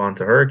to respond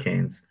to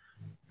hurricanes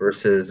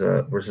versus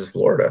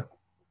Florida.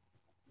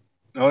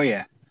 Oh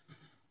yeah.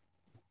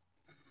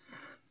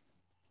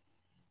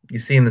 You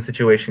see in the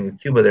situation with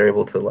Cuba, they're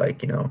able to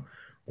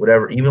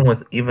whatever, even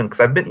because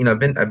I've been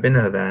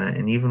to Havana,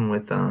 and even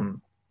with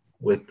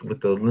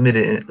the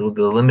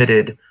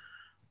limited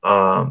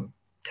um,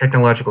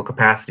 technological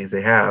capacities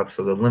they have,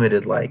 so the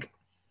limited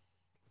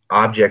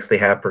objects they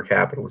have per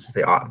capita, let's just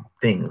say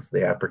things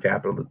they have per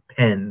capita,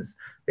 pens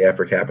they have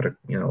per capita,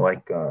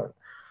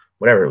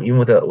 whatever. Even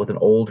with an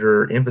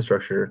older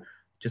infrastructure,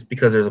 just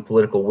because there's a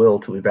political will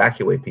to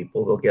evacuate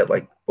people, they'll get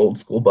like old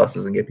school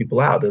buses and get people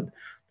out.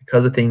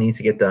 Because the thing needs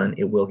to get done,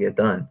 it will get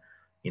done.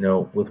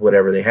 With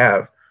whatever they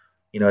have.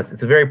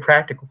 It's a very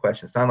practical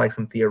question. It's not like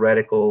some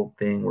theoretical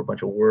thing where a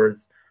bunch of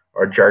words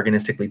are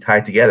jargonistically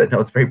tied together.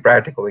 No, it's very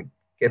practical. Like,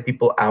 get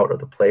people out of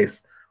the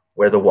place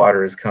where the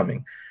water is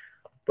coming.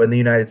 But in the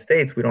United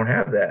States, we don't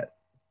have that.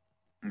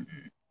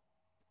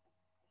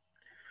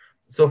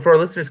 So for our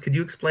listeners, could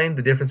you explain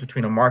the difference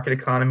between a market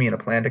economy and a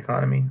planned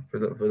economy for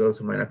those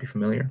who might not be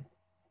familiar?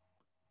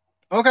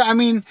 Okay, I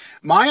mean,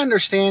 my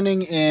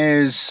understanding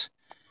is,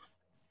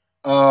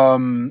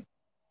 um,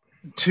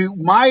 to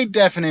my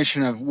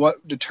definition of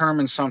what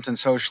determines something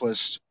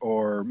socialist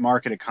or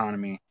market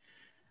economy,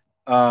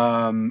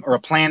 or a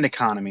planned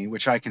economy,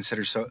 which I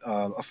consider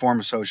a form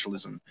of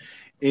socialism,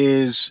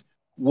 is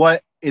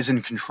what is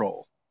in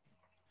control.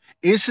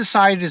 Is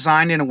society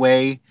designed in a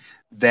way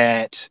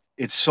that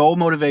its sole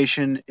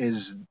motivation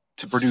is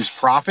to produce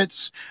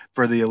profits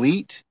for the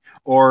elite,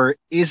 or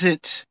is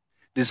it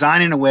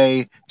designed in a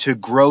way to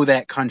grow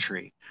that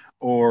country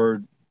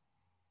or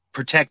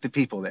protect the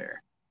people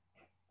there?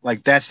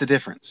 Like, that's the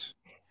difference.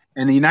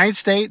 In the United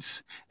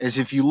States, is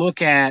if you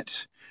look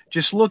at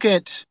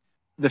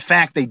the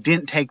fact they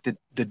didn't take the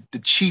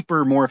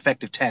cheaper, more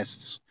effective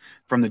tests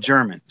from the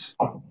Germans.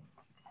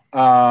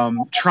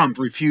 Trump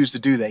refused to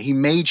do that. He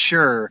made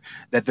sure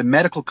that the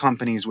medical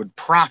companies would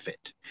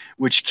profit,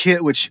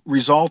 which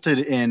resulted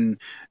in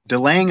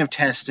delaying of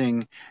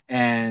testing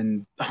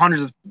and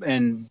hundreds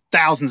and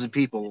thousands of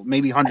people,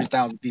 maybe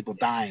 100,000 people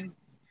dying,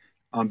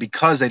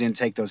 because they didn't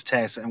take those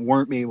tests and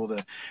weren't able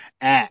to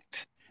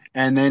act.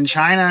 And then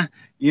China,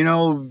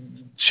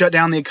 shut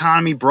down the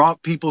economy,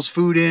 brought people's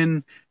food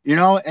in,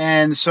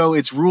 and so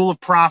it's rule of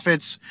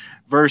profits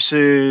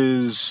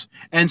versus,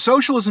 and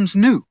socialism's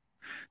new.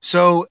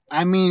 So,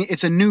 I mean,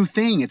 it's a new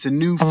thing. It's a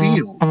new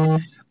field.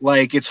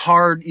 Like, it's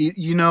hard,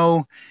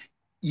 you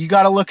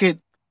got to look at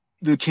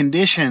the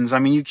conditions. I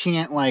mean, you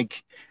can't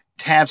like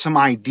have some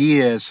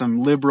idea,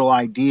 some liberal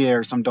idea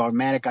or some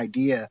dogmatic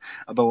idea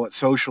about what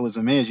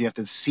socialism is. You have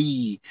to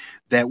see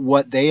that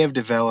what they have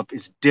developed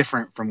is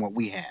different from what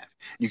we have.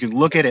 You can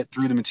look at it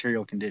through the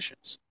material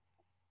conditions.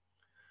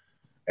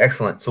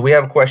 Excellent. So we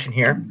have a question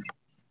here.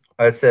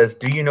 It says,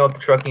 do you know if the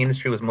trucking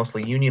industry was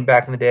mostly union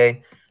back in the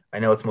day? I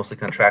know it's mostly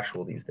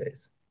contractual these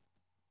days.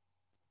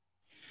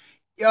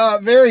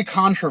 Very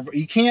controversial.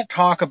 You can't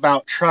talk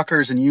about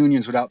truckers and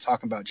unions without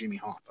talking about Jimmy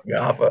Hoffa.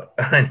 Yeah, but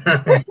and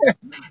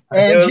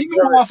Jimmy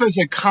Hoffa is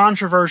a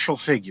controversial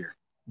figure.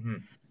 Mm-hmm.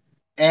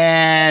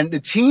 And the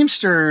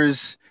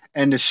Teamsters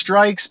and the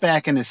strikes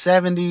back in the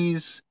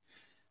 70s,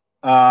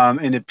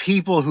 and the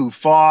people who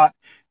fought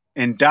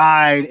and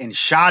died and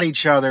shot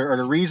each other are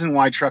the reason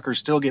why truckers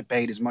still get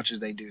paid as much as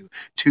they do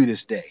to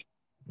this day.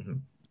 Mm-hmm.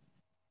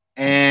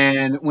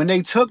 And when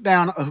they took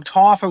down,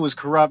 Hoffa was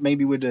corrupt,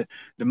 maybe with the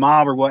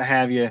mob or what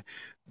have you,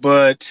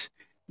 but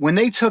when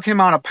they took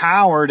him out of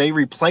power, they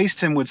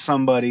replaced him with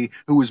somebody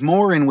who was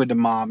more in with the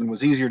mob and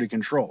was easier to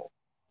control.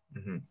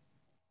 Mm-hmm.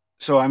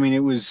 So, I mean, it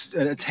was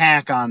an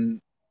attack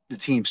on the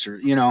Teamster,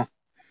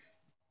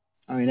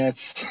 I mean,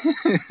 that's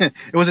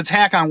it was an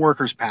attack on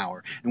workers'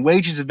 power, and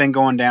wages have been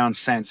going down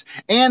since.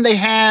 And they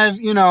have,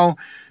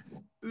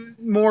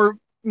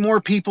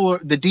 more people,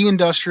 the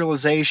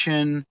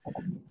deindustrialization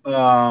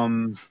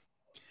of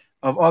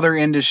other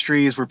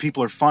industries where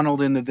people are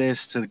funneled into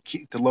this to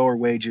lower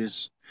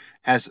wages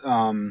has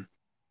a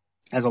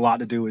lot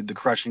to do with the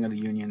crushing of the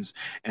unions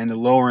and the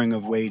lowering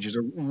of wages,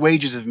 or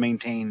wages have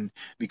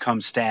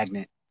become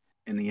stagnant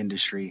in the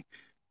industry.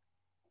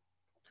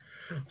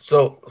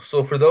 So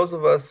for those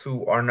of us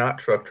who are not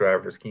truck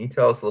drivers, can you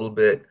tell us a little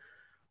bit?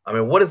 I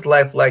mean, what is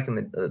life like in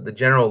the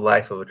general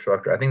life of a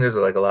truck driver? I think there's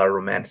like a lot of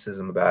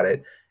romanticism about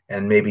it,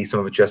 and maybe some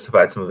of it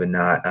justified, some of it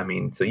not. I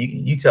mean, so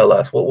you tell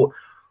us what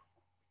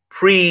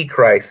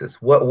pre-crisis,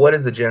 what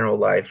is the general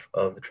life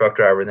of the truck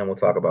driver, and then we'll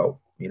talk about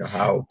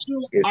how. So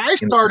I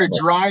started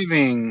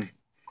driving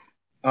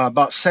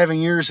about 7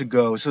 years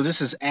ago, so this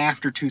is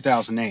after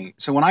 2008.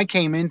 So when I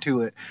came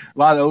into it, a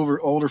lot of the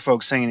older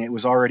folks saying it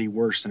was already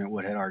worse than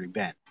it had already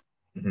been.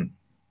 Mm-hmm.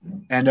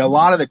 And a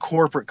lot of the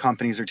corporate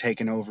companies are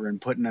taking over and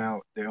putting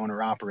out the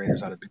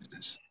owner-operators out of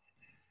business,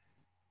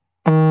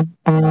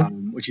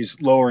 which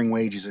is lowering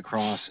wages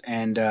across.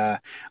 And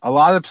a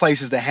lot of the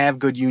places that have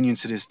good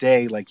unions to this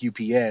day, like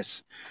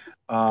UPS,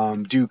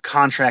 do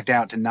contract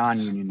out to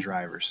non-union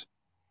drivers.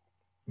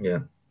 Yeah.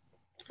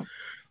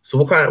 So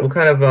what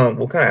kind of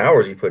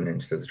hours are you putting in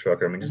just as a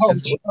trucker? I mean,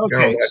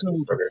 okay.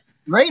 So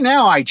right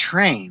now I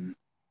train,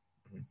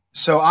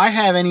 so I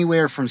have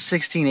anywhere from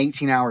 16,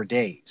 18-hour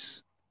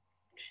days.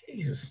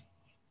 Jesus.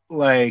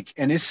 Like,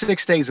 and it's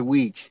 6 days a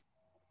week.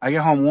 I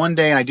get home one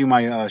day and I do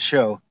my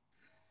show.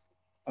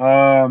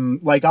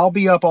 Like, I'll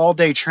be up all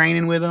day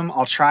training with him.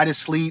 I'll try to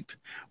sleep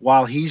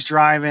while he's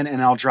driving,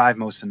 and I'll drive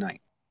most of the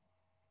night.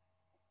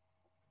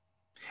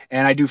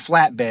 And I do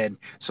flatbed,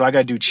 so I got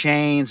to do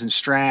chains and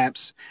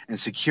straps and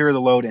secure the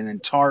load, and then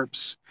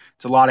tarps.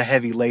 It's a lot of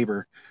heavy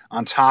labor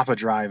on top of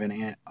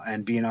driving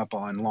and being up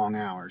on long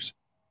hours.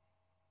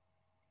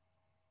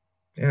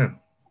 Yeah.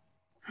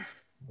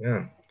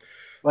 Yeah.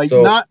 Like,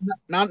 so,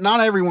 not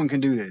everyone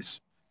can do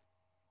this.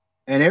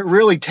 And it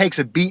really takes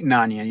a beating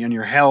on you and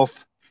your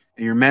health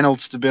and your mental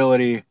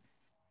stability.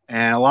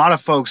 And a lot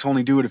of folks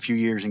only do it a few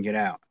years and get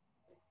out.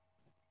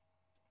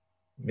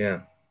 Yeah.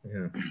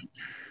 Yeah.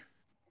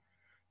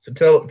 So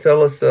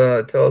tell us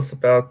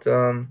about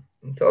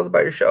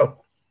your show.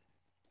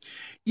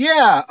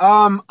 Yeah,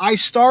 I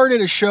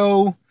started a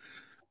show.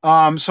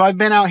 So I've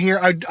been out here.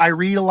 I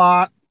read a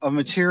lot of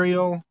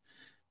material.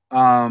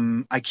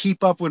 I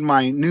keep up with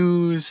my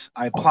news.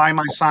 I apply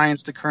my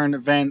science to current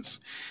events.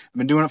 I've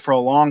been doing it for a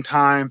long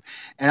time.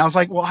 And I was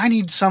like, well, I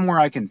need somewhere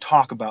I can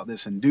talk about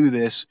this and do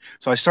this.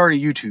 So I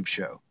started a YouTube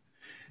show.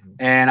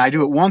 And I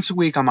do it once a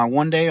week on my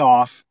 1 day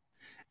off.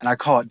 And I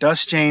call it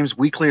Dust James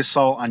Weekly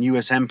Assault on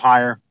U.S.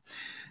 Empire.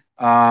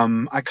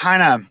 I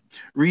kind of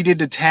redid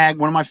the tag.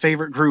 One of my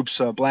favorite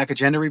groups, Black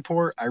Agenda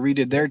Report, I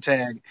redid their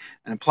tag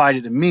and applied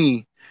it to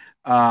me.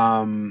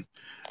 Um,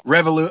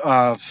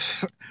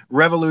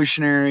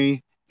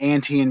 revolutionary,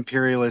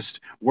 anti-imperialist,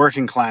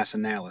 working class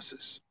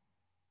analysis.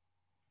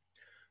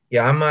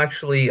 Yeah, I'm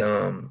actually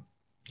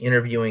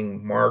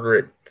interviewing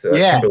Margaret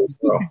Yeah, Kimberly.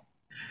 So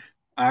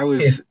I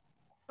yeah, was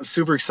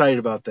super excited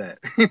about that.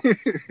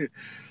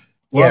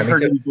 yeah, Love me her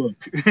too. new book.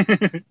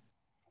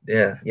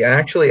 Yeah.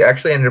 Actually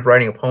ended up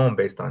writing a poem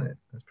based on it.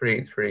 It's pretty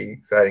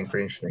exciting,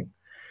 pretty interesting.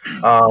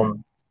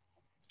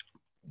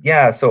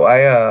 Yeah, so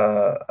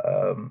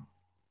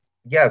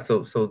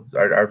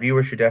our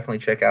viewers should definitely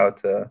check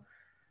out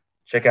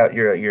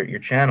your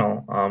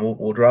channel.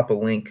 We'll drop a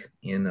link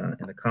in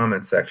the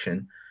comment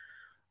section.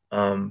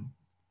 Um,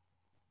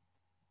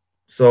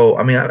 so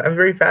I mean, I'm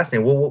very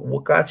fascinated.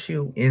 What got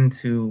you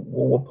into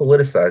what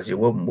politicized you?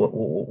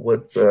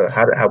 What's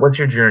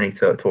your journey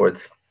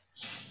towards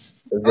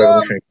the Um,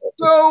 revolutionary justice?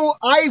 so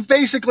I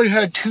basically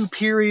had two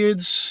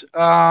periods.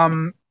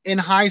 In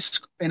high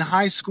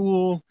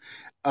school,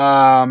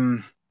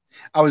 um,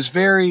 I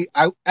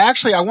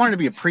wanted to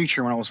be a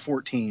preacher when I was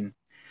 14,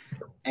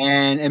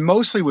 and it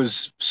mostly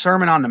was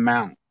Sermon on the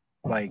Mount,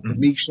 like the Mhm.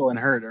 meek shall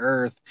inherit the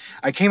earth.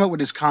 I came up with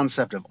this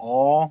concept of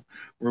all,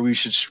 where we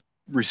should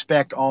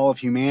respect all of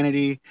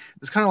humanity.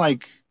 It's kind of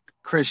like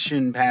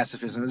Christian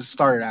pacifism. It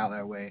started out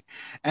that way,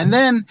 and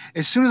then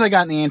as soon as I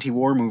got in the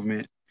anti-war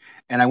movement,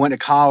 and I went to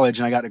college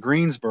and I got to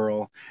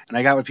Greensboro, and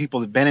I got with people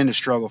that've been in the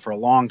struggle for a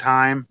long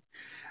time.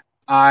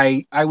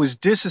 I was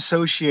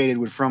disassociated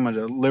with from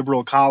the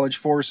liberal college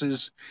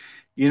forces,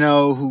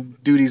 who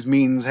do these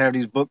meetings, have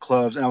these book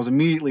clubs, and I was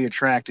immediately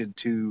attracted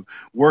to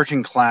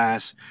working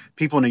class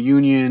people in the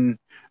union.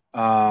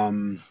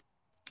 Um,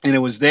 and it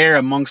was there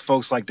amongst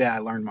folks like that I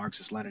learned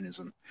Marxist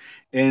Leninism,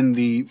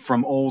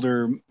 from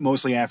older,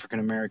 mostly African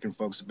American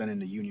folks that have been in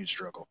the union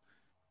struggle.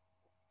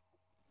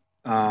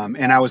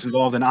 And I was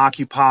involved in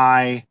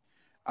Occupy.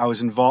 I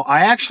was involved.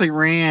 I actually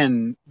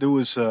ran. There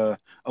was a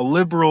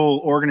liberal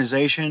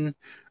organization,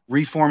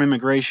 Reform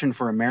Immigration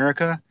for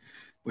America,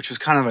 which was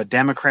kind of a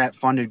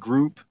Democrat-funded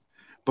group.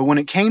 But when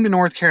it came to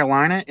North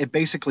Carolina, it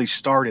basically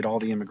started all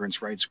the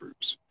immigrants' rights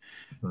groups.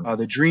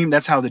 The Dream.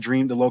 That's how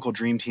the local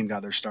Dream Team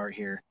got their start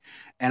here.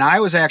 And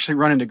I was actually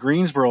running the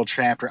Greensboro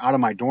chapter out of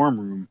my dorm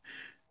room,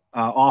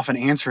 off an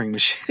answering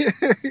machine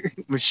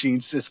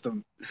machine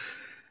system.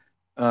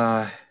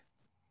 Uh,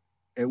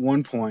 at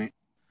one point.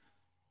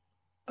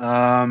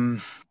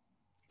 Um,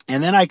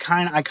 and then I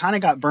kind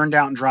of got burned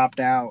out and dropped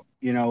out.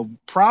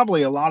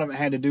 Probably a lot of it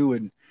had to do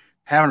with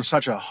having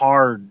such a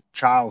hard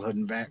childhood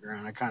and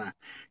background. I kind of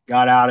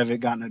got out of it,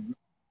 got into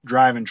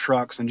driving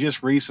trucks, and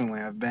just recently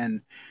I've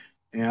been,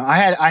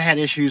 I had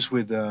issues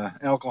with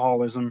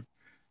alcoholism,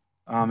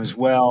 as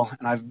well,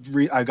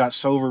 and I got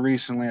sober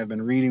recently. I've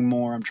been reading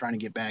more. I'm trying to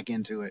get back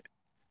into it.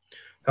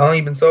 How long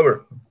you been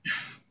sober?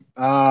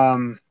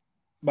 Um,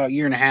 about a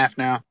year and a half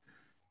now.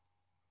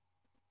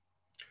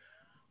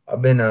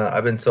 I've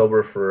been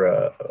sober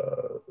for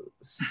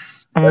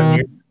 7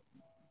 years.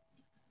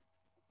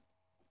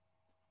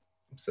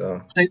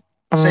 So Say,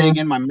 say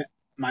again, my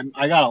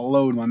I got a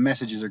load. My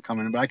messages are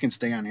coming, but I can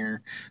stay on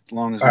here as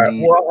long as all we right,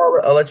 need.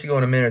 well I'll let you go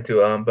in a minute or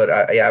two.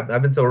 But yeah,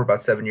 I've been sober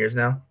about 7 years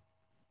now.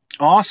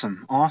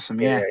 Awesome, awesome,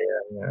 Yeah, yeah.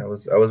 yeah. I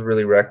was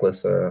really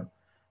reckless.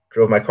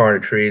 Drove my car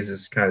into trees,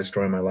 is kind of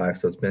destroying my life.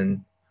 So it's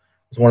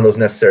one of those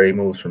necessary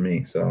moves for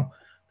me. So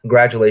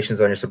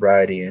congratulations on your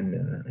sobriety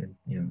and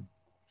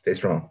stay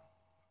strong.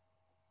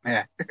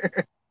 Yeah.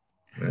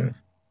 Yeah.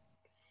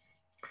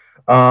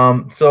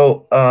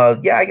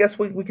 Yeah, I guess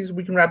we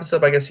can wrap this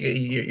up. I guess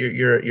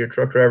you're a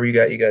truck driver. You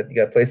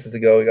got places to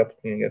go. You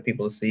got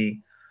people to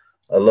see,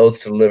 loads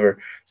to deliver.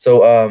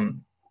 So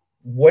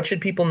what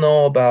should people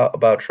know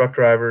about truck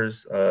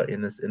drivers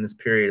in this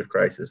period of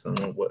crisis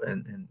and what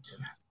and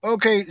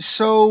Okay,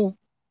 so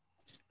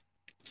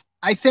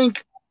I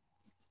think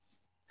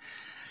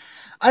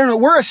I don't know.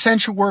 We're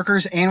essential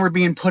workers, and we're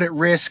being put at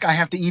risk. I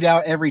have to eat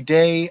out every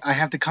day. I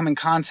have to come in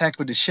contact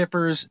with the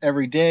shippers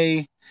every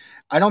day.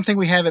 I don't think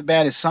we have it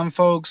bad as some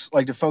folks,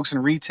 like the folks in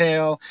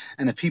retail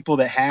and the people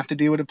that have to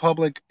deal with the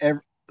public.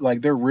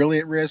 Like they're really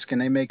at risk,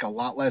 and they make a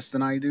lot less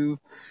than I do.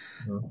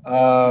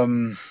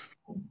 Um,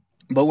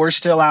 but we're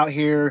still out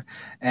here,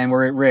 and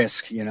we're at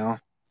risk, and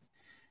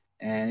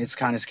it's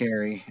kind of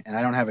scary, and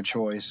I don't have a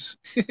choice.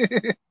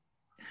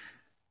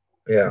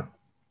 yeah.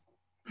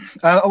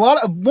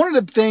 One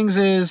of the things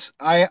is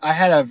I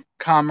had a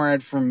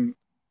comrade from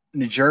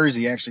New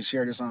Jersey actually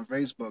shared this on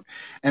Facebook,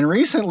 and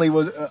recently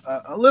was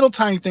a little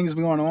tiny thing's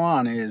been going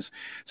on is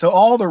so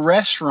all the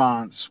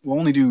restaurants will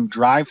only do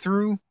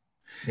drive-through,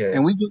 Yeah,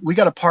 and we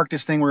got to park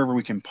this thing wherever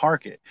we can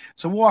park it.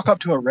 So we'll walk up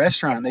to a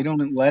restaurant, they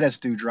don't let us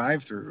do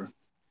drive-through,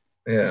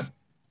 yeah.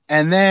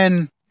 and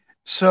then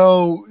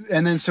so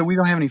we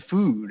don't have any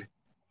food.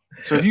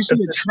 So if you see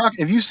a truck,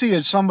 if you see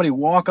somebody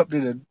walk up to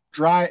the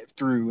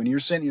drive-through and you're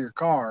sitting in your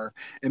car,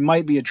 it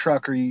might be a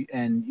trucker,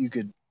 and you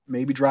could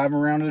maybe drive 'em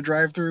around to the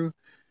drive-through.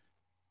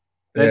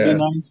 That'd be Yeah.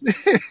 nice.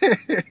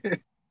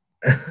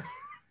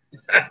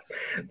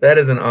 That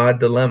is an odd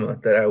dilemma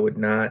that I would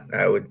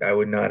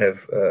not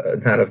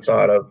have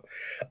thought of.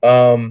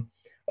 Um,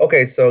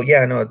 okay, so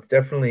yeah, no, it's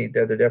definitely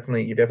they're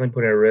definitely you're definitely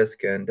putting at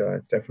risk, and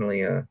it's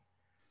definitely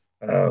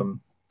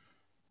um,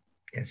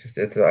 it's just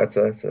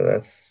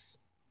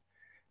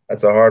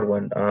that's a hard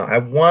one. I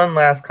have one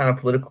last kind of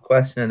political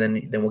question, and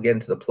then we'll get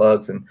into the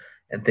plugs and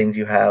things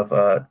you have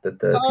that the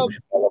Uh, people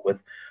should follow up with.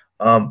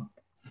 Um,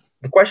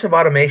 the question of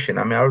automation.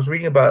 I mean, I was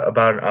reading about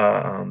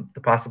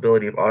the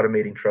possibility of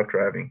automating truck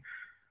driving,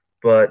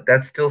 but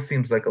that still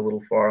seems like a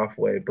little far off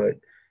way. But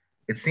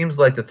it seems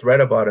like the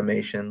threat of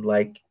automation,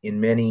 like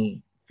in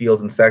many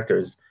fields and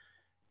sectors,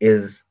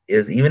 is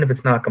even if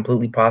it's not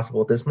completely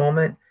possible at this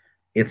moment,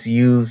 it's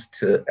used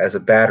to as a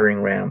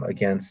battering ram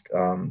against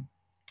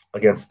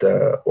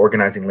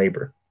organizing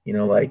labor.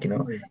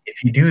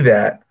 If you do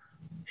that,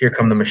 here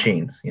come the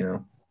machines.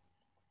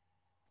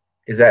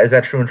 Is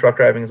that true in truck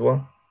driving as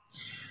well?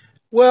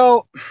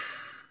 well,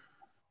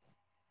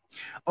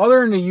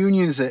 other than the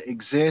unions that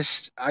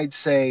exist, I'd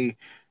say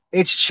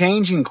it's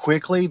changing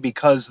quickly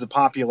because the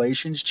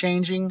population's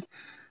changing.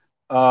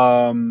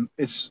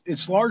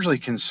 It's largely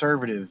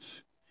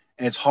conservative,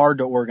 and it's hard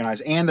to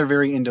organize, and they're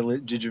very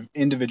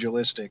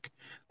individualistic.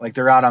 Like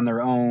they're out on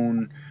their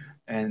own,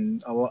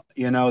 and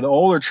the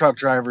older truck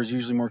driver is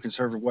usually more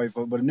conservative white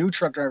folk, but a new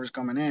truck driver's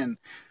coming in,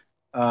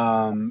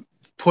 um,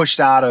 pushed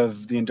out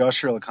of the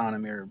industrial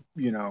economy, or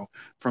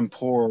from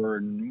poorer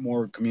and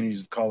more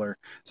communities of color.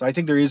 So I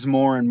think there is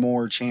more and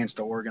more chance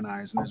to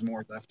organize, and there's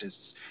more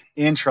leftists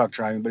in truck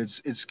driving, but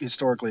it's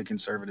historically a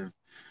conservative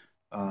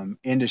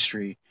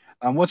industry.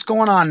 What's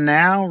going on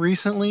now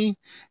recently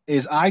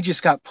is I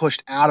just got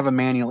pushed out of a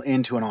manual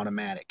into an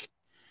automatic.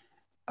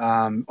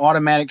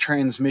 Automatic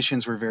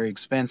transmissions were very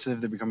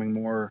expensive. They're becoming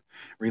more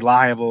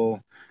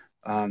reliable.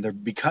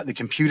 The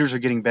computers are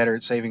getting better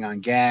at saving on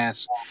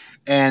gas,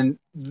 and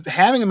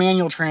having a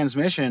manual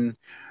transmission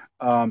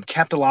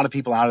kept a lot of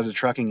people out of the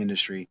trucking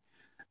industry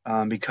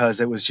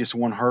because it was just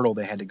one hurdle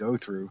they had to go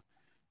through.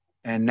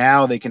 And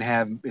now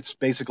it's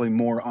basically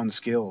more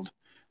unskilled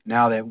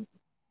now that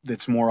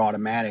it's more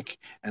automatic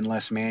and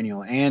less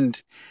manual. And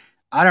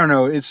I don't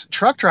know, it's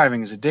truck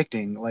driving is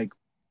addicting.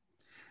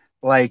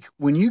 Like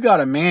when you got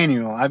a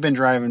manual, I've been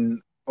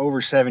driving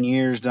over 7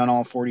 years, done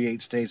all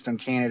 48 states, done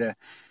Canada,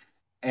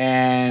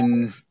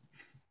 and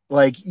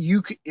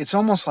it's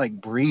almost like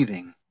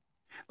breathing.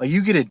 Like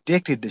you get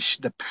addicted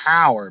to the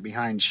power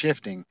behind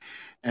shifting,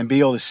 and be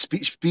able to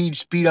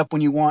speed up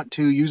when you want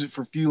to, use it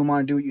for fuel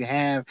money, do what you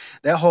have.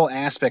 That whole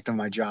aspect of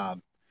my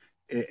job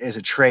as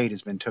a trade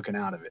has been taken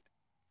out of it.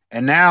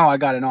 And now I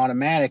got an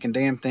automatic, and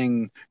damn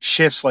thing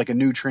shifts like a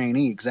new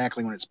trainee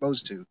exactly when it's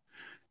supposed to.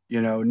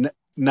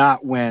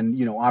 Not when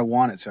I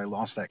want it to. I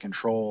lost that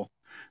control.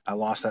 I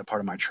lost that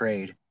part of my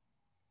trade.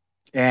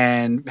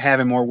 And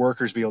having more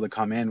workers be able to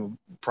come in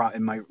it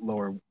might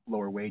lower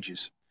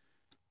wages.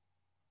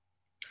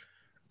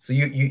 So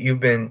you've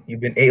been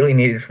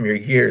alienated from your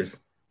years.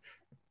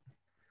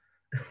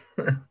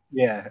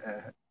 Yeah,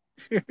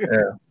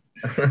 Yeah.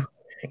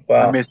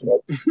 I Wow. miss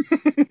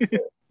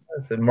it.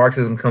 So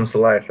Marxism comes to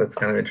life. That's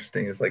kind of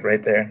interesting. It's like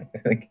right there. I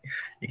think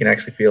you can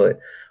actually feel it.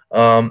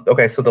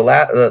 Okay, so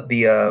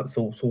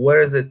so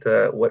where is it?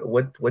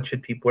 What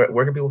should people?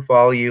 Where can people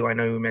follow you? I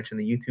know you mentioned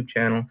the YouTube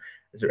channel.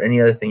 Is there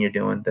any other thing you're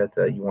doing that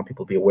you want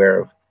people to be aware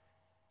of,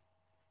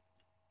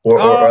 or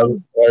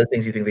um, other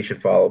things you think they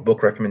should follow?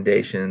 Book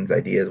recommendations,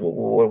 ideas.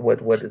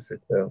 What is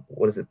it?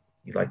 What is it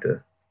you'd like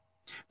to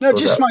no,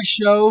 close just out? my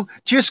show.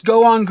 Just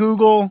go on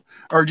Google,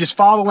 or just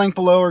follow the link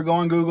below, or go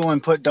on Google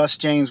and put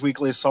Dust James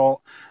Weekly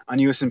Assault on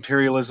U.S.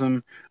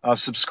 Imperialism.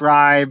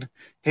 Subscribe,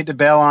 hit the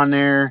bell on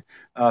there,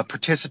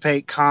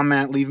 participate,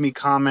 comment, leave me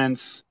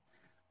comments.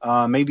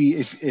 Maybe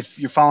if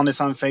you're following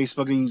this on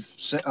Facebook, and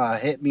you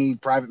hit me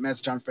private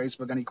message on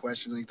Facebook, any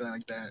questions, anything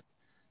like that.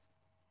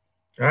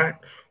 All right.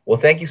 Well,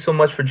 thank you so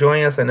much for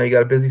joining us. I know you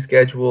got a busy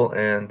schedule,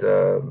 and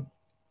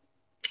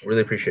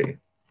really appreciate you.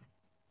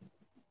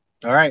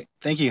 All right.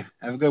 Thank you.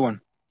 Have a good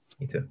one.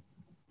 You too.